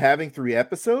from having 3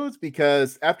 episodes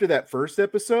because after that first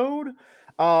episode,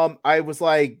 I was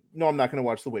like, no, I'm not going to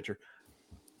watch The Witcher.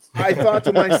 I thought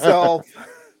to myself,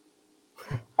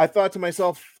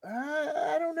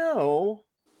 I don't know.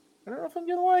 I don't know if I'm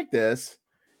going to like this.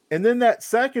 And then that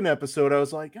second episode, I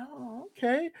was like, oh,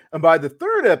 okay. And by the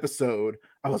third episode,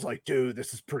 I was like, dude,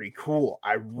 this is pretty cool.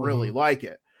 I really like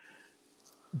it.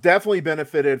 Definitely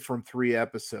benefited from 3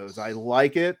 episodes. I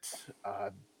like it.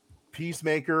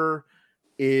 Peacemaker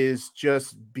is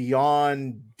just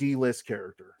beyond D-list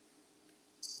character.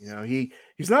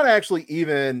 He's not actually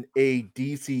even a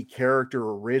DC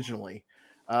character originally.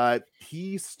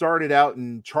 He started out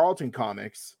in Charlton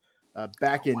Comics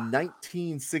back in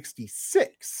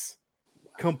 1966,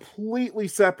 completely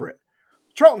separate.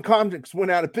 Charlton Comics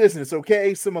went out of business,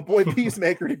 okay? So my boy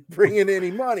Peacemaker didn't bring in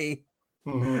any money.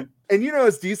 And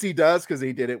as DC does, because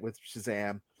they did it with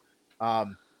Shazam,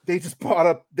 they just bought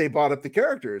up the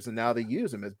characters, and now they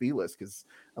use them as B-list, because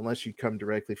unless you come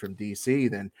directly from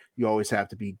DC, then you always have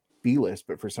to be B-list,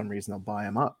 but for some reason they'll buy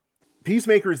them up.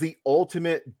 Peacemaker is the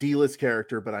ultimate D-list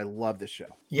character, but I love the show.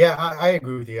 Yeah, I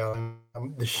agree with you, Alan.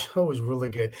 The show is really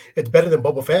good. It's better than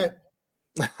Boba Fett.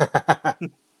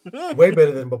 Way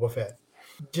better than Boba Fett.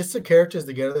 Just the characters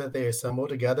together that they assemble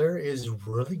together is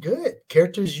really good.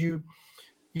 Characters you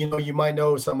might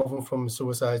know some of them from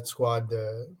Suicide Squad,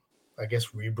 the I guess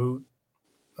reboot.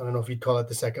 I don't know if you'd call it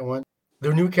the second one.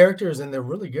 They're new characters and they're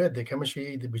really good. The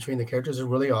chemistry between the characters is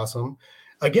really awesome.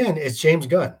 Again, it's James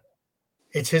Gunn.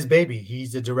 It's his baby.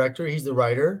 He's the director. He's the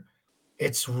writer.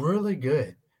 It's really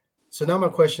good. So now my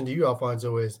question to you,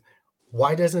 Alfonso, is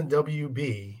why doesn't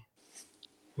WB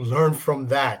learn from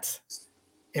that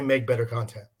and make better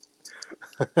content?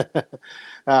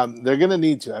 They're going to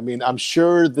need to. I mean, I'm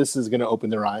sure this is going to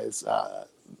open their eyes.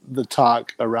 The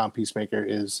talk around Peacemaker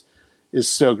is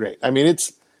so great. I mean,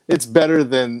 it's better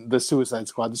than the Suicide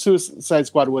Squad. The Suicide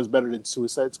Squad was better than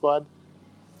Suicide Squad.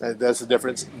 That's the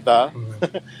difference. But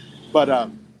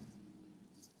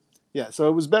yeah, so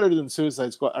it was better than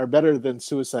Suicide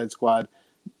Squad,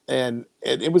 and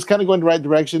it was kind of going the right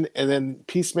direction. And then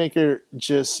Peacemaker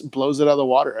just blows it out of the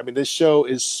water. I mean, this show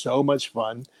is so much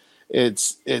fun.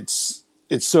 It's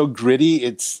so gritty.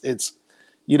 It's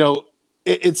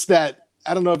that.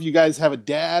 I don't know if you guys have a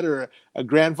dad or a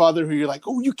grandfather who you're like,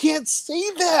 oh, you can't say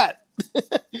that.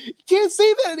 You can't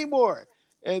say that anymore.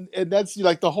 And that's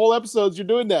like the whole episodes you're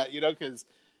doing that, because,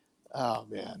 oh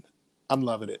man, I'm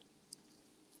loving it.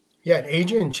 Yeah, and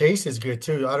Adrian Chase is good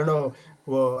too. I don't know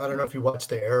if you watched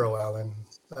The Arrow, Alan.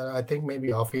 I think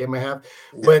maybe Alfie may have.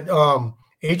 Yeah. But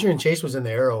Adrian Chase was in The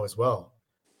Arrow as well.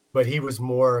 But he was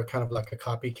more kind of like a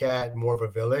copycat, more of a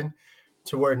villain,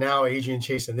 to where now Adrian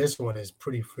Chase in this one is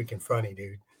pretty freaking funny,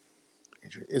 dude.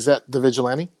 Is that the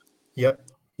Vigilante? Yep.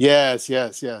 Yes.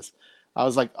 I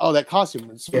was like, oh, that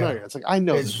costume is familiar. Yeah. It's like, I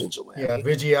know the Vigilante. Yeah,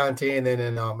 Vigilante, and then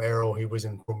in Arrow, he was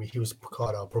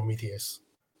called Prometheus.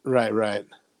 Right.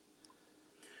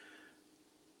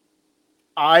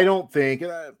 I don't think,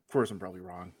 of course I'm probably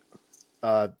wrong,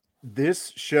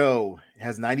 this show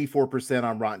has 94%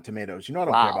 on Rotten Tomatoes. I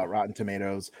don't care about Rotten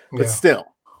Tomatoes, but still,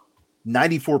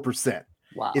 94%.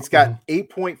 Wow. It's got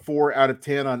 8.4 out of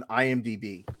 10 on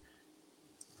IMDb.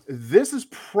 This is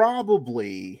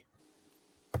probably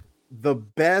the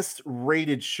best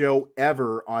rated show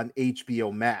ever on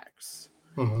HBO Max.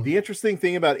 Mm-hmm. The interesting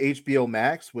thing about HBO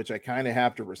Max, which I kind of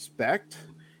have to respect,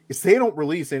 is they don't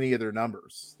release any of their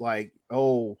numbers. Like,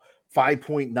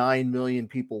 5.9 million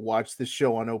people watched this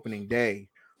show on opening day.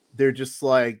 They're just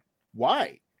like,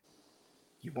 why?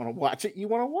 You want to watch it? You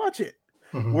want to watch it.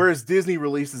 Mm-hmm. Whereas Disney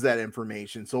releases that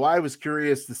information. So I was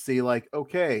curious to see, like,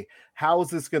 okay, how is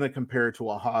this going to compare to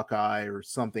a Hawkeye or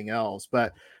something else?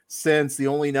 But since the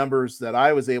only numbers that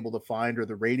I was able to find are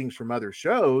the ratings from other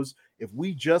shows, if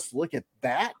we just look at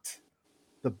that,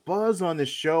 the buzz on this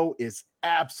show is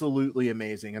absolutely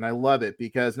amazing. And I love it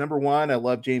because, number one, I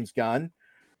love James Gunn.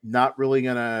 Not really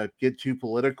going to get too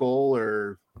political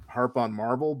or harp on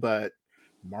Marvel, but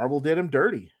Marvel did him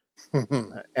dirty.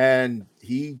 And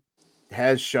he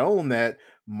has shown that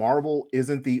Marvel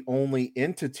isn't the only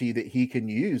entity that he can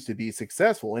use to be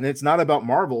successful. And it's not about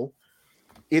Marvel.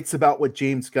 It's about what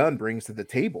James Gunn brings to the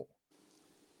table.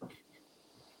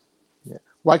 Yeah.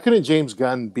 Why couldn't James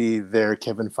Gunn be their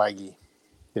Kevin Feige?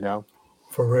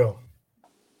 For real.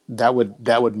 That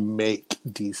would make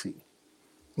DC.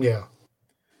 Yeah.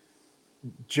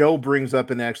 Joe brings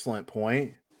up an excellent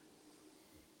point.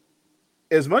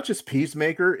 As much as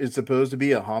Peacemaker is supposed to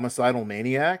be a homicidal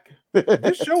maniac,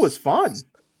 this show is fun.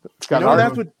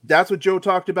 That's what Joe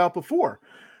talked about before.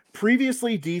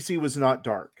 Previously, DC was not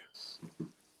dark.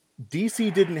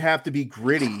 DC didn't have to be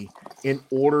gritty in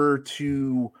order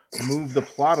to move the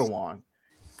plot along.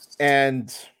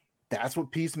 And that's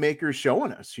what Peacemaker is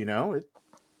showing us,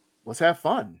 let's have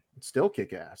fun. Still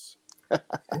kick ass.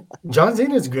 John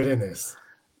Cena is good in this.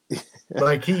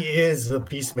 Like, he is a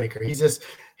Peacemaker.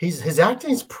 His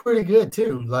acting's pretty good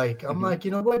too. Like, I'm like,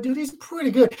 you know what, dude, he's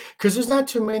pretty good. Because there's not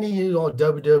too many,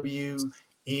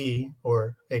 WWE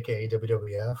or AKA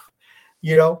WWF,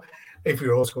 if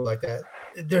you're old school like that.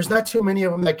 There's not too many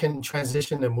of them that can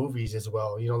transition to movies as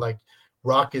well. Like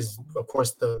Rock is, of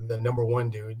course, the number one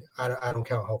dude. I don't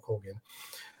count Hulk Hogan.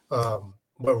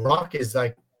 But Rock is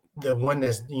like the one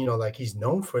that's, like, he's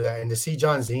known for that. And to see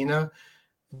John Cena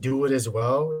do it as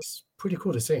well, it's pretty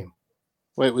cool to see him.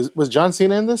 Wait, was John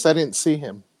Cena in this? I didn't see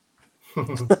him.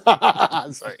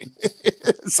 Sorry.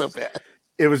 It's so bad.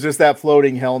 It was just that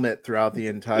floating helmet throughout the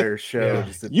entire show.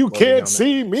 Yeah. You can't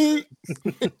see me.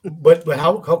 But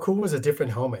how cool was the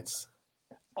different helmets?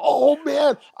 Oh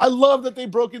man, I love that they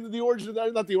broke into the origin.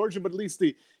 Not the origin, but at least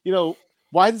the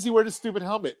why does he wear this stupid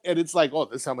helmet? And it's like, oh,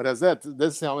 this helmet has that.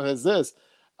 This helmet has this.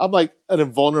 I'm like, an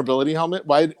invulnerability helmet.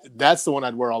 Why? That's the one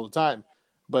I'd wear all the time.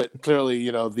 But clearly,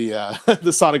 the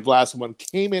the Sonic Blast one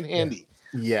came in handy.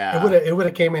 Yeah. It would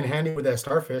have came in handy with that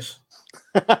starfish.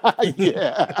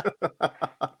 Yeah.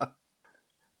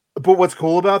 But what's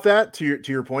cool about that, to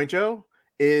your point, Joe,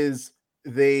 is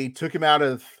they took him out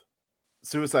of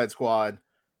Suicide Squad,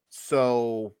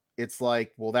 so it's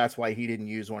like, well, that's why he didn't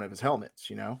use one of his helmets.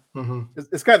 Mm-hmm.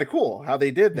 It's kind of cool how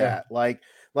they did Yeah. that.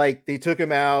 Like they took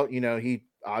him out. He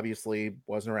obviously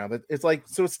wasn't around, but it's like,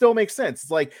 so it still makes sense.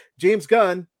 It's like James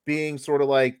Gunn, being sort of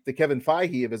like the Kevin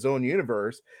Feige of his own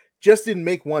universe, just didn't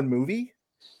make one movie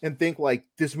and think like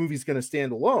this movie's going to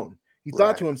stand alone. He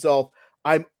thought to himself,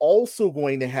 I'm also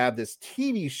going to have this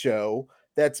TV show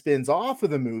that spins off of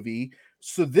the movie.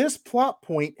 So this plot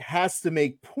point has to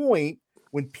make point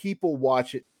when people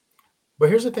watch it. But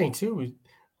here's the thing too.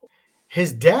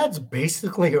 His dad's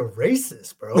basically a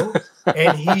racist, bro.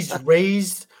 And he's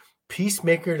raised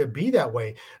Peacemaker to be that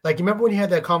way. Like, you remember when he had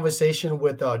that conversation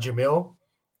with Jamil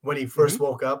when he first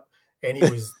woke up and he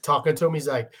was talking to him? He's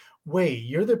like, wait,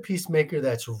 you're the Peacemaker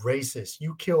that's racist.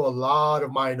 You kill a lot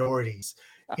of minorities.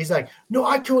 He's like, no,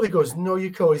 I killed. He goes, no, you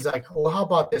kill. He's like, well, how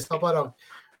about this? How about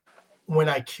when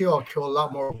I kill, I'll kill a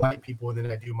lot more white people than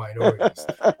I do minorities.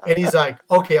 And he's like,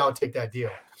 okay, I'll take that deal.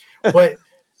 But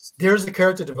there's the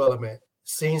character development.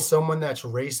 Seeing someone that's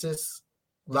racist,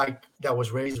 like that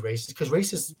was raised racist, because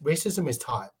racism is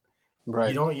taught.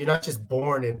 Right. You're not just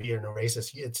born and being a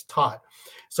racist. It's taught.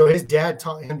 So his dad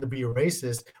taught him to be a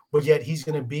racist, but yet he's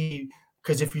going to be,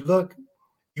 because if you look,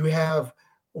 you have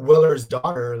Willer's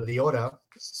daughter, Leota,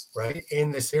 right,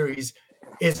 in the series,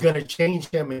 is going to change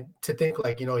him to think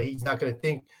like, he's not going to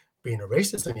think being a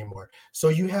racist anymore. So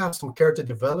you have some character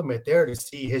development there to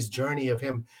see his journey of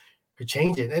him to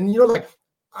change it. And, like,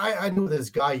 I knew this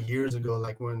guy years ago,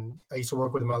 like when I used to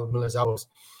work with him at Miller's House,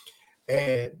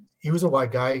 and he was a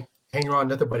white guy hanging around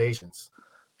nothing but Asians.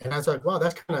 And I was like, wow,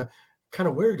 that's kind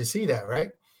of weird to see that, right?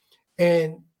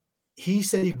 And he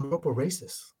said he grew up a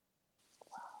racist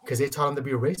because they taught him to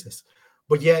be a racist.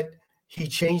 But yet he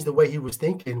changed the way he was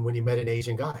thinking when he met an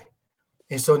Asian guy.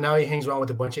 And so now he hangs around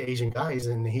with a bunch of Asian guys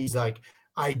and he's like,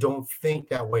 I don't think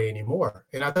that way anymore.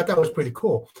 And I thought that was pretty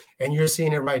cool. And you're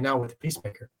seeing it right now with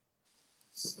Peacemaker.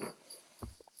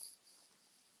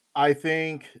 I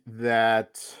think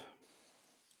that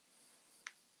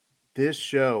this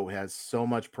show has so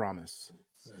much promise.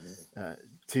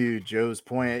 To Joe's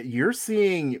point, you're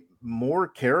seeing more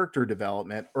character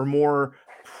development or more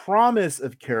promise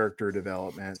of character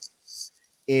development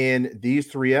in these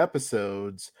 3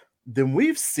 episodes than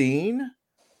we've seen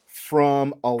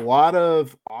from a lot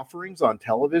of offerings on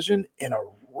television in a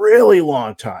really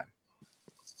long time.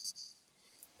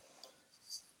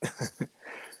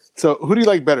 So who do you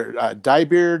like better,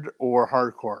 Diebeard or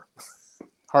Hardcore?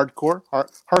 Hardcore.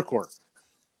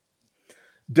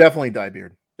 Definitely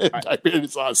Diebeard. Diebeard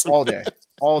is awesome. All day.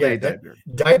 Diebeard.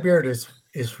 Diebeard is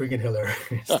freaking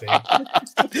hilarious.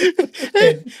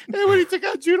 and when he took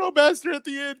out Judo Master at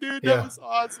the end, dude, that was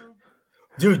awesome.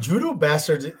 Dude, Judo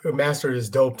Master is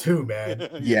dope too, man.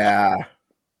 Yeah.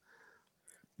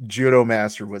 Judo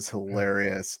Master was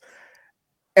hilarious.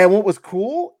 And what was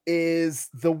cool is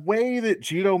the way that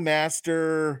Judo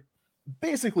Master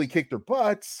basically kicked their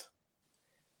butts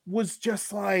was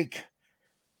just like,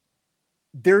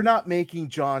 they're not making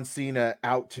John Cena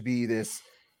out to be this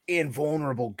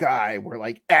invulnerable guy where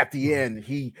like at the end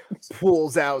he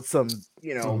pulls out some,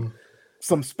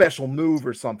 some special move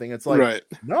or something. It's like,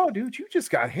 no, dude, you just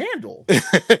got handled.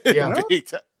 And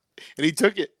he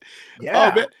took it.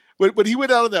 Yeah. Oh, man. When he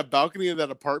went out on that balcony of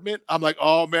that apartment, I'm like,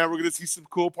 oh man, we're gonna see some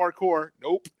cool parkour.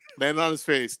 Nope. Landed on his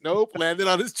face. Nope. Landed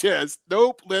on his chest.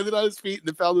 Nope. Landed on his feet and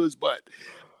then fell to his butt.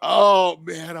 Oh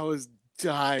man, I was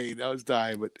dying.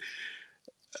 But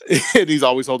and he's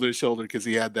always holding his shoulder because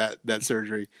he had that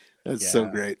surgery. That's so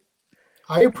great.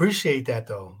 I appreciate that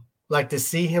though. Like to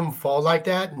see him fall like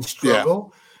that and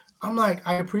struggle. Yeah. I'm like,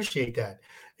 I appreciate that.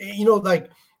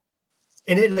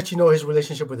 And it lets you know his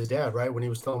relationship with his dad, right? When he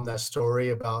was telling that story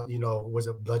about, was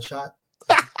it Bloodshot?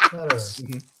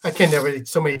 I can't never,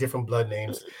 so many different blood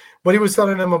names. But he was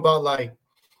telling them about like,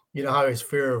 how his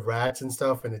fear of rats and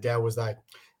stuff. And the dad was like,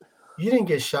 you didn't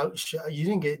get shot. You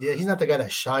didn't get, he's not the guy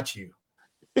that shot you.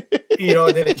 And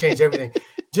then it changed everything.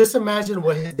 Just imagine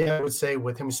what his dad would say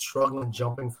with him struggling,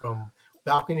 jumping from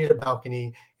balcony to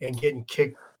balcony and get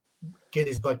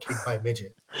his butt kicked by a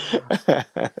midget.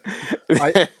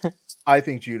 I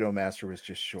think Judo Master was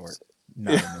just short.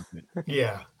 Not a movement.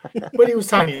 Yeah. But he was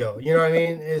tiny though. You know what I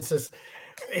mean? It's just,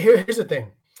 Here's the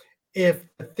thing. If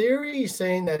the theory is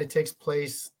saying that it takes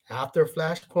place after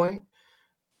Flashpoint,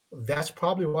 that's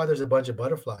probably why there's a bunch of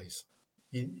butterflies.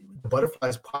 The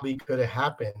butterflies probably could have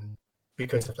happened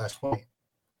because of Flashpoint.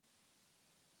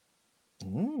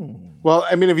 Well,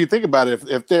 I mean, if you think about it,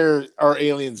 if there are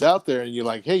aliens out there and you're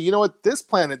like, hey, you know what? This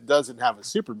planet doesn't have a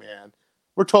Superman.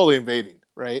 We're totally invading,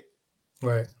 right?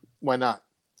 Right. Why not?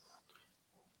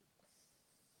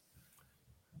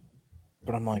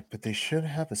 But I'm like, but they should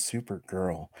have a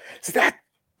Supergirl. So that,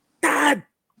 God,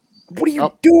 what are you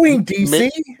Oh, doing, DC?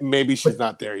 Maybe she's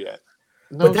not there yet.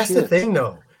 No, But that's she the is. thing,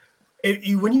 though.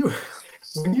 When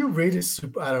you read a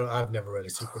super, I've never read a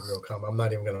Supergirl comic. I'm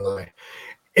not even gonna lie.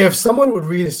 If someone would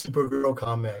read a Supergirl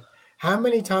comic, how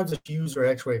many times does she use her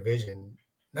X-ray vision?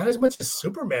 Not as much as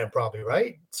Superman, probably,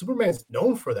 right? Superman's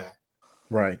known for that.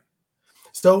 Right.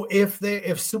 So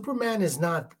if Superman is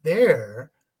not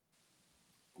there,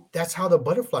 that's how the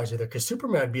butterflies are there. Because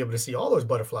Superman would be able to see all those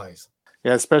butterflies.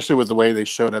 Yeah, especially with the way they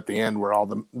showed at the end where all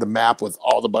the map with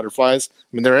all the butterflies. I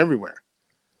mean, they're everywhere.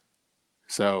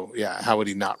 So, yeah, how would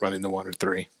he not run into one or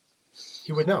three?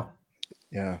 He would know.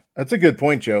 Yeah, that's a good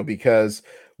point, Joe, because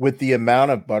with the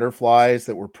amount of butterflies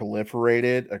that were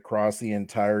proliferated across the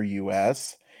entire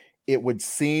US, it would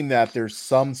seem that there's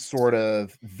some sort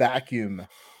of vacuum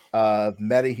of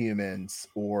metahumans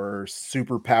or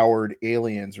superpowered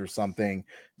aliens or something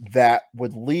that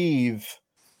would leave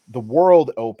the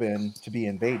world open to be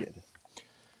invaded.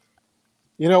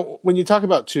 You know, when you talk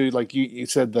about too, like you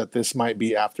said that this might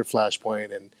be after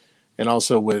Flashpoint and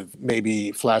also with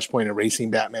maybe Flashpoint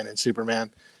erasing Batman and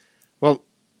Superman. Well,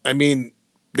 I mean,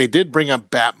 they did bring up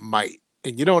Batmite,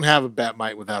 and you don't have a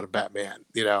Batmite without a Batman,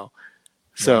 you know?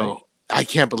 So Right. I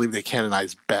can't believe they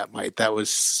canonized Batmite. That was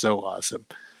so awesome.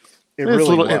 It It's really a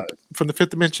little was. from the fifth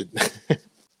dimension.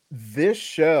 This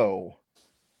show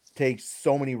takes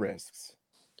so many risks,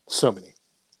 So many.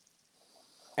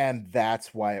 and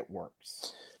that's why it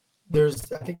works. I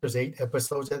think there's 8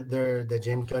 episodes that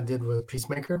James Gunn did with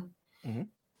Peacemaker. Mhm.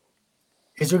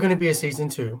 Is there going to be a season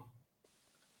 2?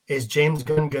 Is James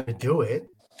Gunn going to do it?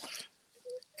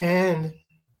 And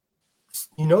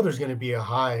there's going to be a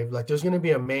hive, like there's going to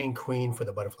be a main queen for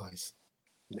the butterflies.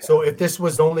 Yeah. So if this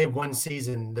was only one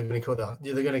season, they're going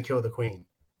to kill the queen,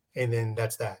 and then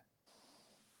that's that.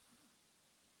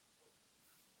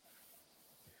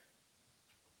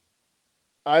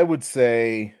 I would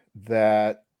say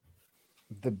that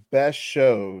the best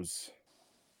shows,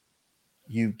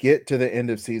 you get to the end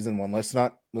of season 1. Let's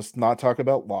not talk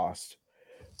about Lost,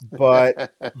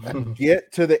 but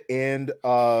get to the end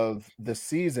of the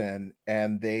season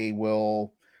and they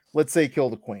will, let's say, kill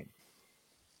the queen.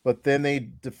 But then they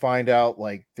find out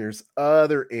like there's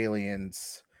other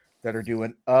aliens that are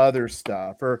doing other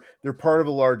stuff, or they're part of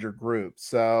a larger group.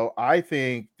 So I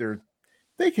think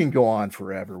they can go on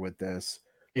forever with this.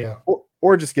 Yeah.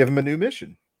 Or just give them a new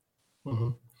mission. Mm-hmm.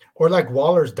 Or like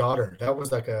Waller's daughter. That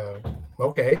was like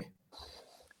okay.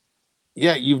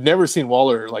 Yeah, you've never seen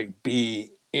Waller like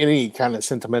be any kind of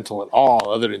sentimental at all,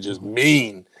 other than just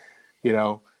mean, you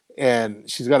know. And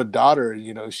she's got a daughter,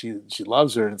 you know, she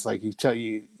loves her, and it's like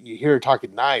you hear her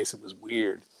talking nice. It was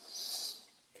weird.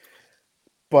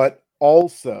 But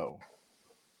also,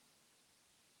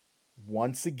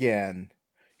 once again,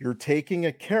 you're taking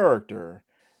a character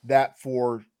that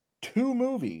for 2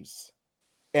 movies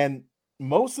and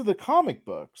most of the comic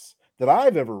books that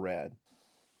I've ever read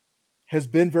has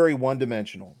been very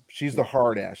one-dimensional. She's the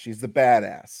hard ass, she's the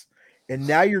badass. And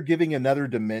now you're giving another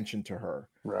dimension to her.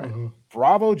 Right. Mm-hmm.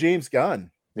 Bravo, James Gunn.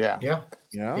 Yeah. Yeah.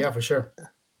 You know? Yeah, for sure.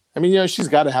 I mean, you know, she's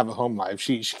got to have a home life.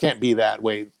 She can't be that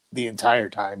way the entire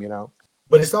time, you know.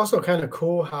 But it's also kind of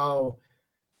cool how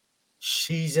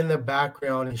she's in the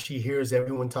background and she hears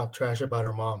everyone talk trash about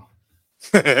her mom.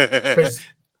 Because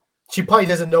she probably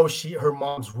doesn't know her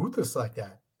mom's ruthless like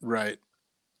that. Right.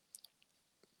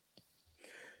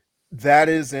 That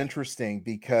is interesting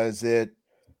because it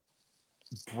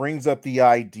brings up the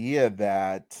idea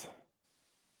that,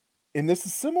 and this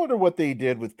is similar to what they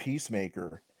did with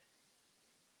Peacemaker,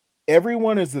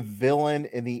 everyone is a villain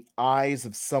in the eyes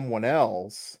of someone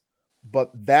else,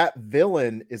 but that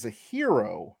villain is a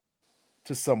hero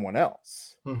to someone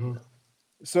else. Mm-hmm.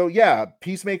 So yeah,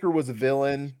 Peacemaker was a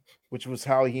villain, which was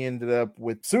how he ended up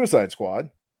with Suicide Squad.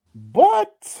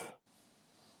 But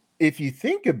if you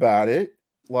think about it,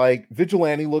 like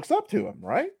Vigilante looks up to him,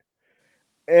 right?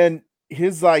 And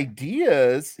his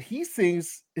ideas, he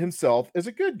sees himself as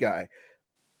a good guy.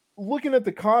 Looking at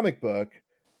the comic book,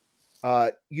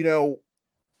 you know,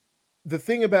 the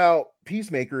thing about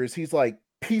Peacemaker is he's like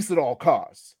peace at all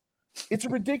costs. It's a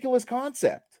ridiculous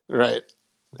concept. Right.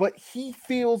 but he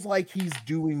feels like he's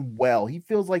doing well. He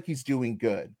feels like he's doing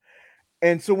good.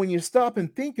 And so when you stop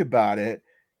and think about it,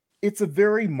 it's a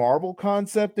very Marvel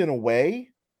concept in a way.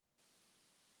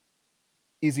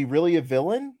 Is he really a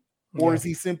villain, or Yeah, is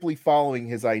he simply following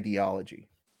his ideology?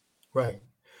 right.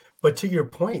 But to your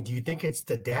point, do you think it's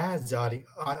the dad's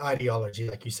ideology,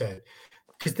 like you said?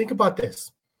 Because think about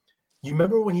this. You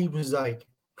remember when he was like,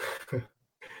 I'm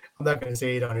not going to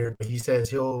say it on here, but he says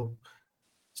he'll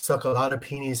suck a lot of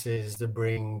penises to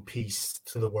bring peace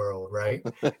to the world, right?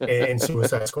 And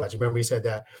Suicide Squad. You remember he said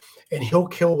that? And he'll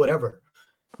kill whatever.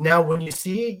 Now, when you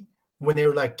see, when they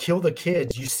were like, kill the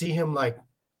kids, you see him like,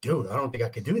 dude, I don't think I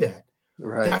could do that.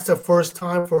 Right. That's the first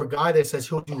time for a guy that says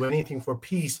he'll do anything for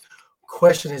peace,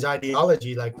 question his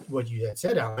ideology, like what you had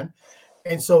said, Alan.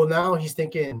 And so now he's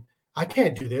thinking, I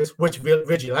can't do this, which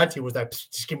Vigilante was like,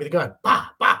 just give me the gun. Bah,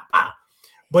 bah, bah.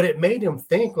 But it made him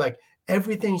think like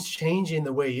everything's changing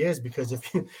the way he is, because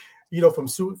if you,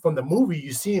 from the movie,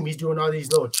 you see him, he's doing all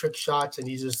these little trick shots and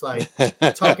he's just like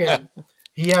talking.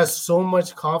 He has so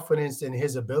much confidence in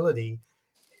his ability.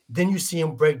 Then you see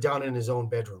him break down in his own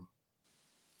bedroom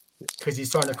because he's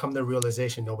starting to come to the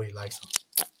realization nobody likes him.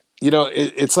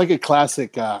 It's like a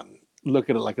classic look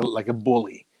at it like a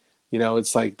bully.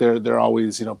 It's like they're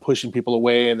always pushing people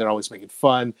away, and they're always making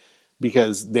fun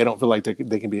because they don't feel like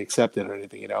they can be accepted or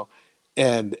anything.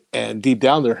 And deep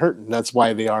down they're hurting. That's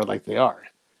why they are like they are.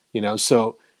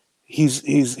 So he's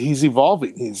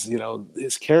evolving.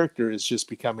 His character is just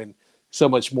becoming so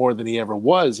much more than he ever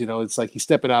was. It's like he's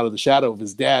stepping out of the shadow of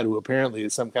his dad, who apparently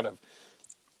is some kind of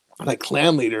like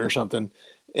clan leader or something,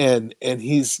 and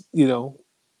he's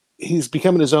he's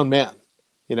becoming his own man.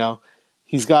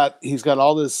 He's got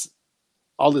all this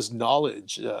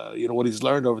knowledge, what he's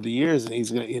learned over the years, and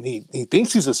he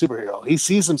thinks he's a superhero. He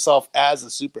sees himself as a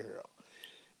superhero,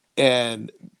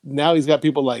 and now he's got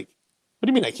people like, what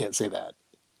do you mean I can't say that?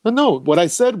 Well, no, what I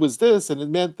said was this, and it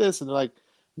meant this, and they're like,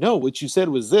 no, what you said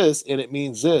was this, and it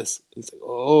means this. It's like,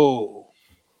 oh,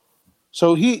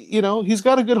 so he's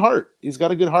got a good heart. He's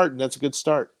got a good heart, and that's a good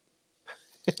start.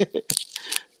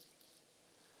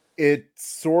 It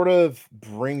sort of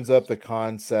brings up the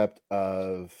concept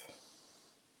of,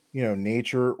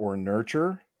 nature or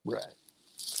nurture. Right.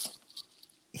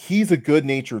 He's a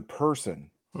good-natured person,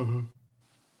 Mm-hmm.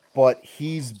 but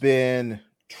he's been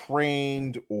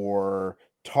trained or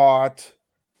taught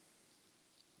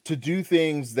to do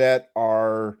things that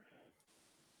are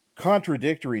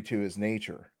contradictory to his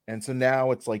nature. And so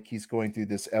now it's like he's going through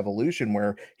this evolution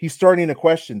where he's starting to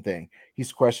question things.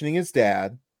 He's questioning his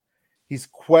dad. He's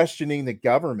questioning the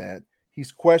government.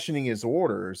 He's questioning his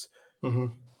orders. Mm-hmm.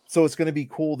 So it's going to be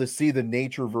cool to see the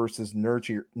nature versus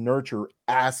nurture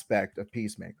aspect of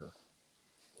Peacemaker.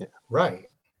 Yeah, right.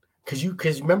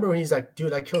 Because remember when he's like,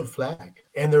 dude, I killed Flag,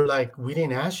 and they're like, we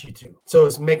didn't ask you to. So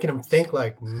it's making him think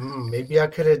like, maybe I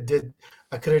could have did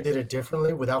it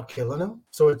differently without killing him.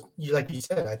 So it's like you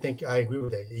said, I think I agree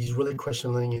with that. He's really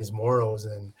questioning his morals,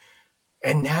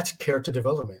 and that's character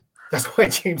development. That's why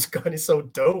James Gunn is so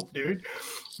dope, dude.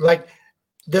 Like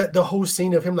the whole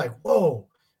scene of him like, whoa,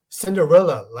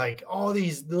 Cinderella, like all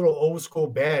these little old school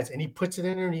bands, and he puts it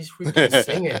in there and he's freaking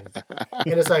singing.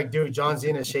 And it's like, dude, John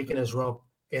Cena is shaking his rump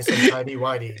in some tidy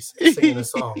whities singing a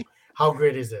song. How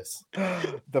great is this?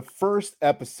 The first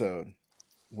episode,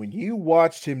 when you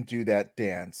watched him do that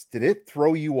dance, did it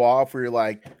throw you off where you're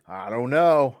like, I don't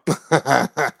know.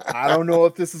 I don't know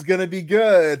if this is going to be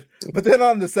good. But then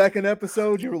on the second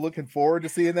episode, you were looking forward to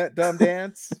seeing that dumb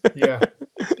dance? Yeah.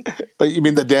 But you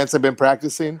mean the dance I've been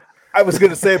practicing? I was going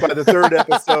to say by the third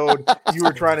episode, you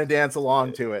were trying to dance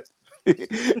along to it.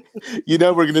 We're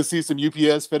going to see some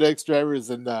UPS, FedEx drivers,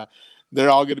 and they're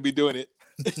all going to be doing it.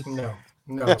 No.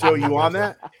 Joe, you on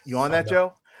that? You on that,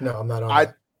 Joe? No, I'm not on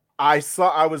that. I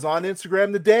was on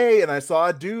Instagram today and I saw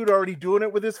a dude already doing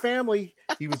it with his family.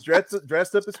 He was dressed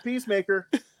up as Peacemaker.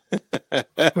 I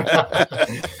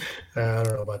don't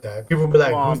know about that. People will be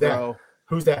like, who's that? Bro.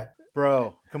 Who's that?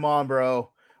 Bro, come on, bro.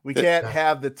 We can't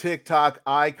have the TikTok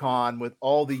icon with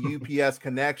all the UPS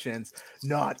connections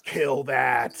not kill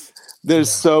that.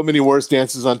 There's so many worse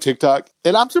dances on TikTok.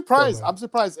 And I'm surprised.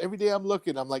 Every day I'm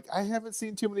looking. I'm like, I haven't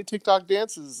seen too many TikTok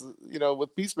dances,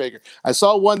 with Peacemaker. I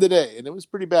saw one today and it was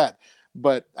pretty bad.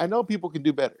 But I know people can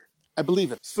do better. I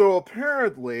believe it. So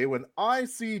apparently when I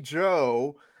see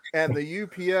Joe and the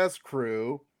UPS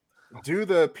crew do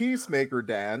the Peacemaker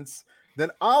dance, then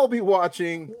I'll be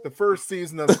watching the first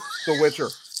season of The Witcher.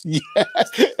 Yeah.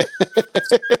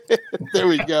 There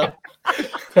we go.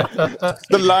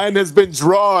 The line has been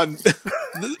drawn.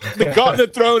 The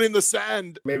gauntlet thrown in the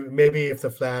sand. Maybe if the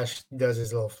Flash does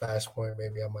his little flashpoint,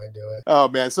 maybe I might do it. Oh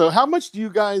man! So how much do you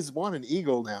guys want an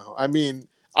eagle now? I mean,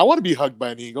 I want to be hugged by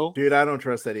an eagle. Dude, I don't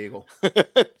trust that eagle.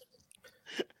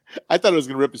 I thought it was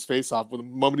going to rip his face off. When the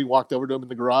moment he walked over to him in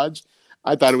the garage,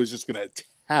 I thought it was just going to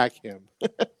attack him.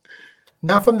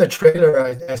 Not from the trailer,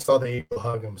 I saw the eagle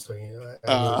hug him, so I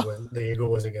knew the eagle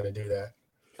wasn't going to do that.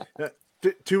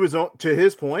 To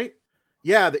his point,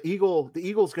 yeah, the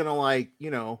eagle's gonna, like,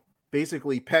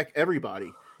 basically peck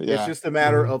everybody. Yeah. It's just a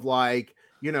matter of, like,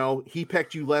 he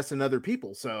pecked you less than other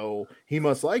people, so he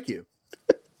must like you,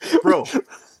 bro.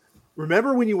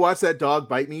 Remember when you watched that dog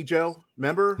bite me, Joe?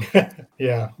 Remember?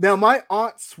 Yeah. Now my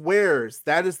aunt swears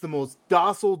that is the most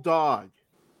docile dog,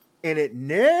 and it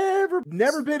never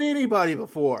bit anybody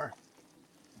before.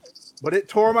 But it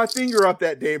tore my finger up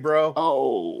that day, bro.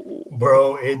 Oh,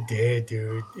 bro, it did,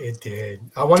 dude. It did.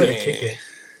 I wanted to kick it.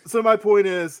 So my point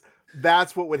is,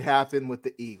 that's what would happen with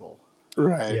the eagle.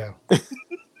 right. Yeah.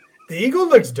 The eagle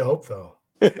looks dope, though.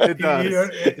 It does.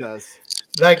 It does.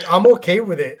 Like, I'm okay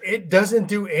with it. It doesn't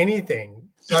do anything.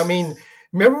 I mean,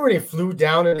 remember when he flew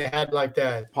down and it had like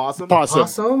that Possum?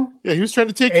 Yeah, he was trying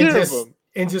to take care of him.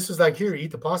 And just was like, here,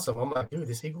 eat the possum. I'm like, dude,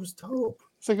 this eagle's dope.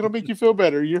 It's like, it'll make you feel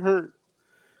better. You're hurt.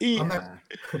 Eat. I'm like,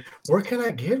 where can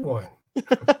I get one?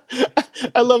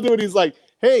 I love it when he's like,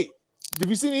 hey, have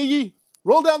you seen Iggy?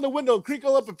 Roll down the window and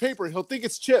crinkle up a paper. He'll think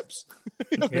it's chips.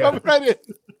 He'll come right in.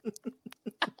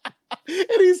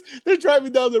 And they're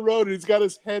driving down the road and he's got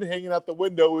his head hanging out the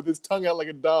window with his tongue out like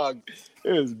a dog.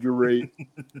 It was great.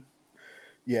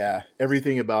 Yeah,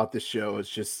 everything about this show is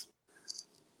just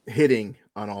hitting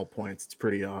on all points. It's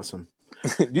pretty awesome.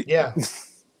 Yeah.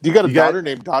 You got a daughter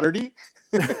named Dotterty?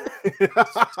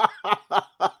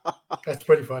 That's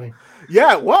pretty funny.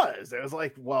 Yeah, it was. It was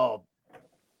like, well,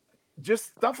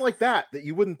 just stuff like that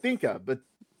you wouldn't think of. But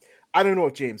I don't know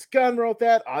if James Gunn wrote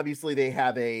that. Obviously, they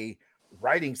have a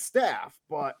writing staff,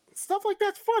 but stuff like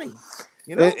that's funny.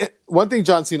 One thing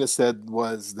John Cena said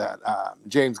was that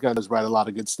James Gunn does write a lot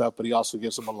of good stuff, but he also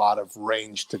gives him a lot of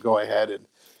range to go ahead and,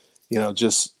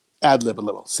 just ad lib a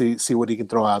little, see what he can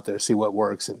throw out there, see what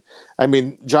works. And I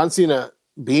mean, John Cena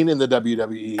being in the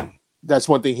WWE, that's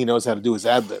one thing he knows how to do is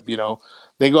ad lib.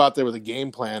 They go out there with a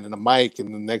game plan and a mic,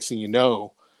 and the next thing you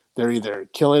know, they're either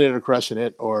killing it or crushing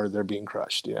it, or they're being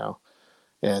crushed.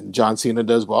 And John Cena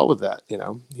does well with that.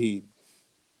 He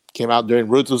came out during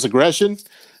Ruthless Aggression,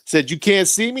 said, "You can't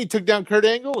see me," took down Kurt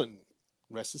Angle, and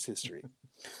the rest is history.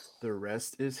 The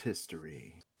rest is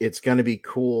history. It's going to be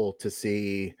cool to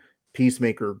see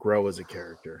Peacemaker grow as a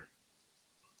character.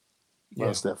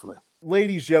 Most definitely.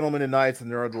 Ladies, gentlemen, and knights in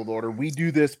the Nerd World Order, we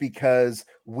do this because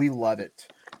we love it.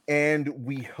 And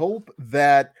we hope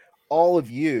that all of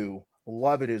you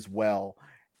love it as well.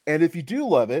 And if you do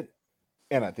love it,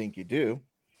 and I think you do,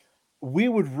 we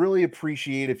would really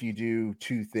appreciate if you do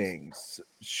two things.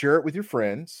 Share it with your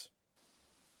friends.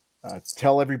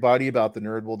 Tell everybody about the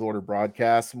Nerd World Order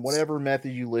broadcast and whatever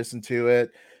method you listen to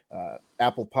it,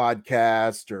 Apple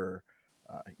Podcast or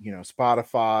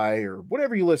Spotify or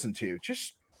whatever you listen to.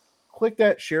 Just click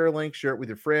that share link, share it with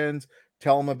your friends,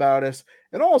 tell them about us.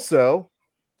 And also,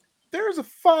 there's a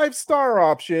 5-star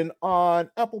option on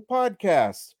Apple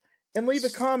Podcasts, and leave a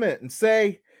comment and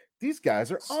say, these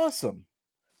guys are awesome.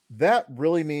 That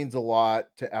really means a lot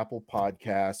to Apple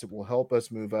Podcasts. It will help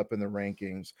us move up in the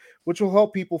rankings, which will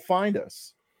help people find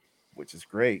us, which is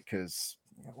great because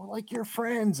we're like your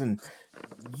friends and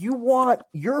you want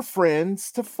your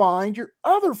friends to find your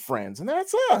other friends, and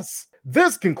that's us.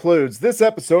 This concludes this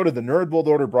episode of the Nerd World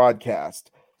Order broadcast.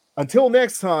 Until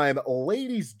next time,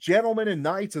 ladies, gentlemen, and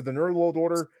knights of the Nerd World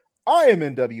Order, I am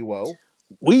NWO.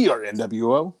 We are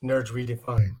NWO. Nerds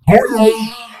Redefined.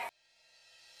 Hello.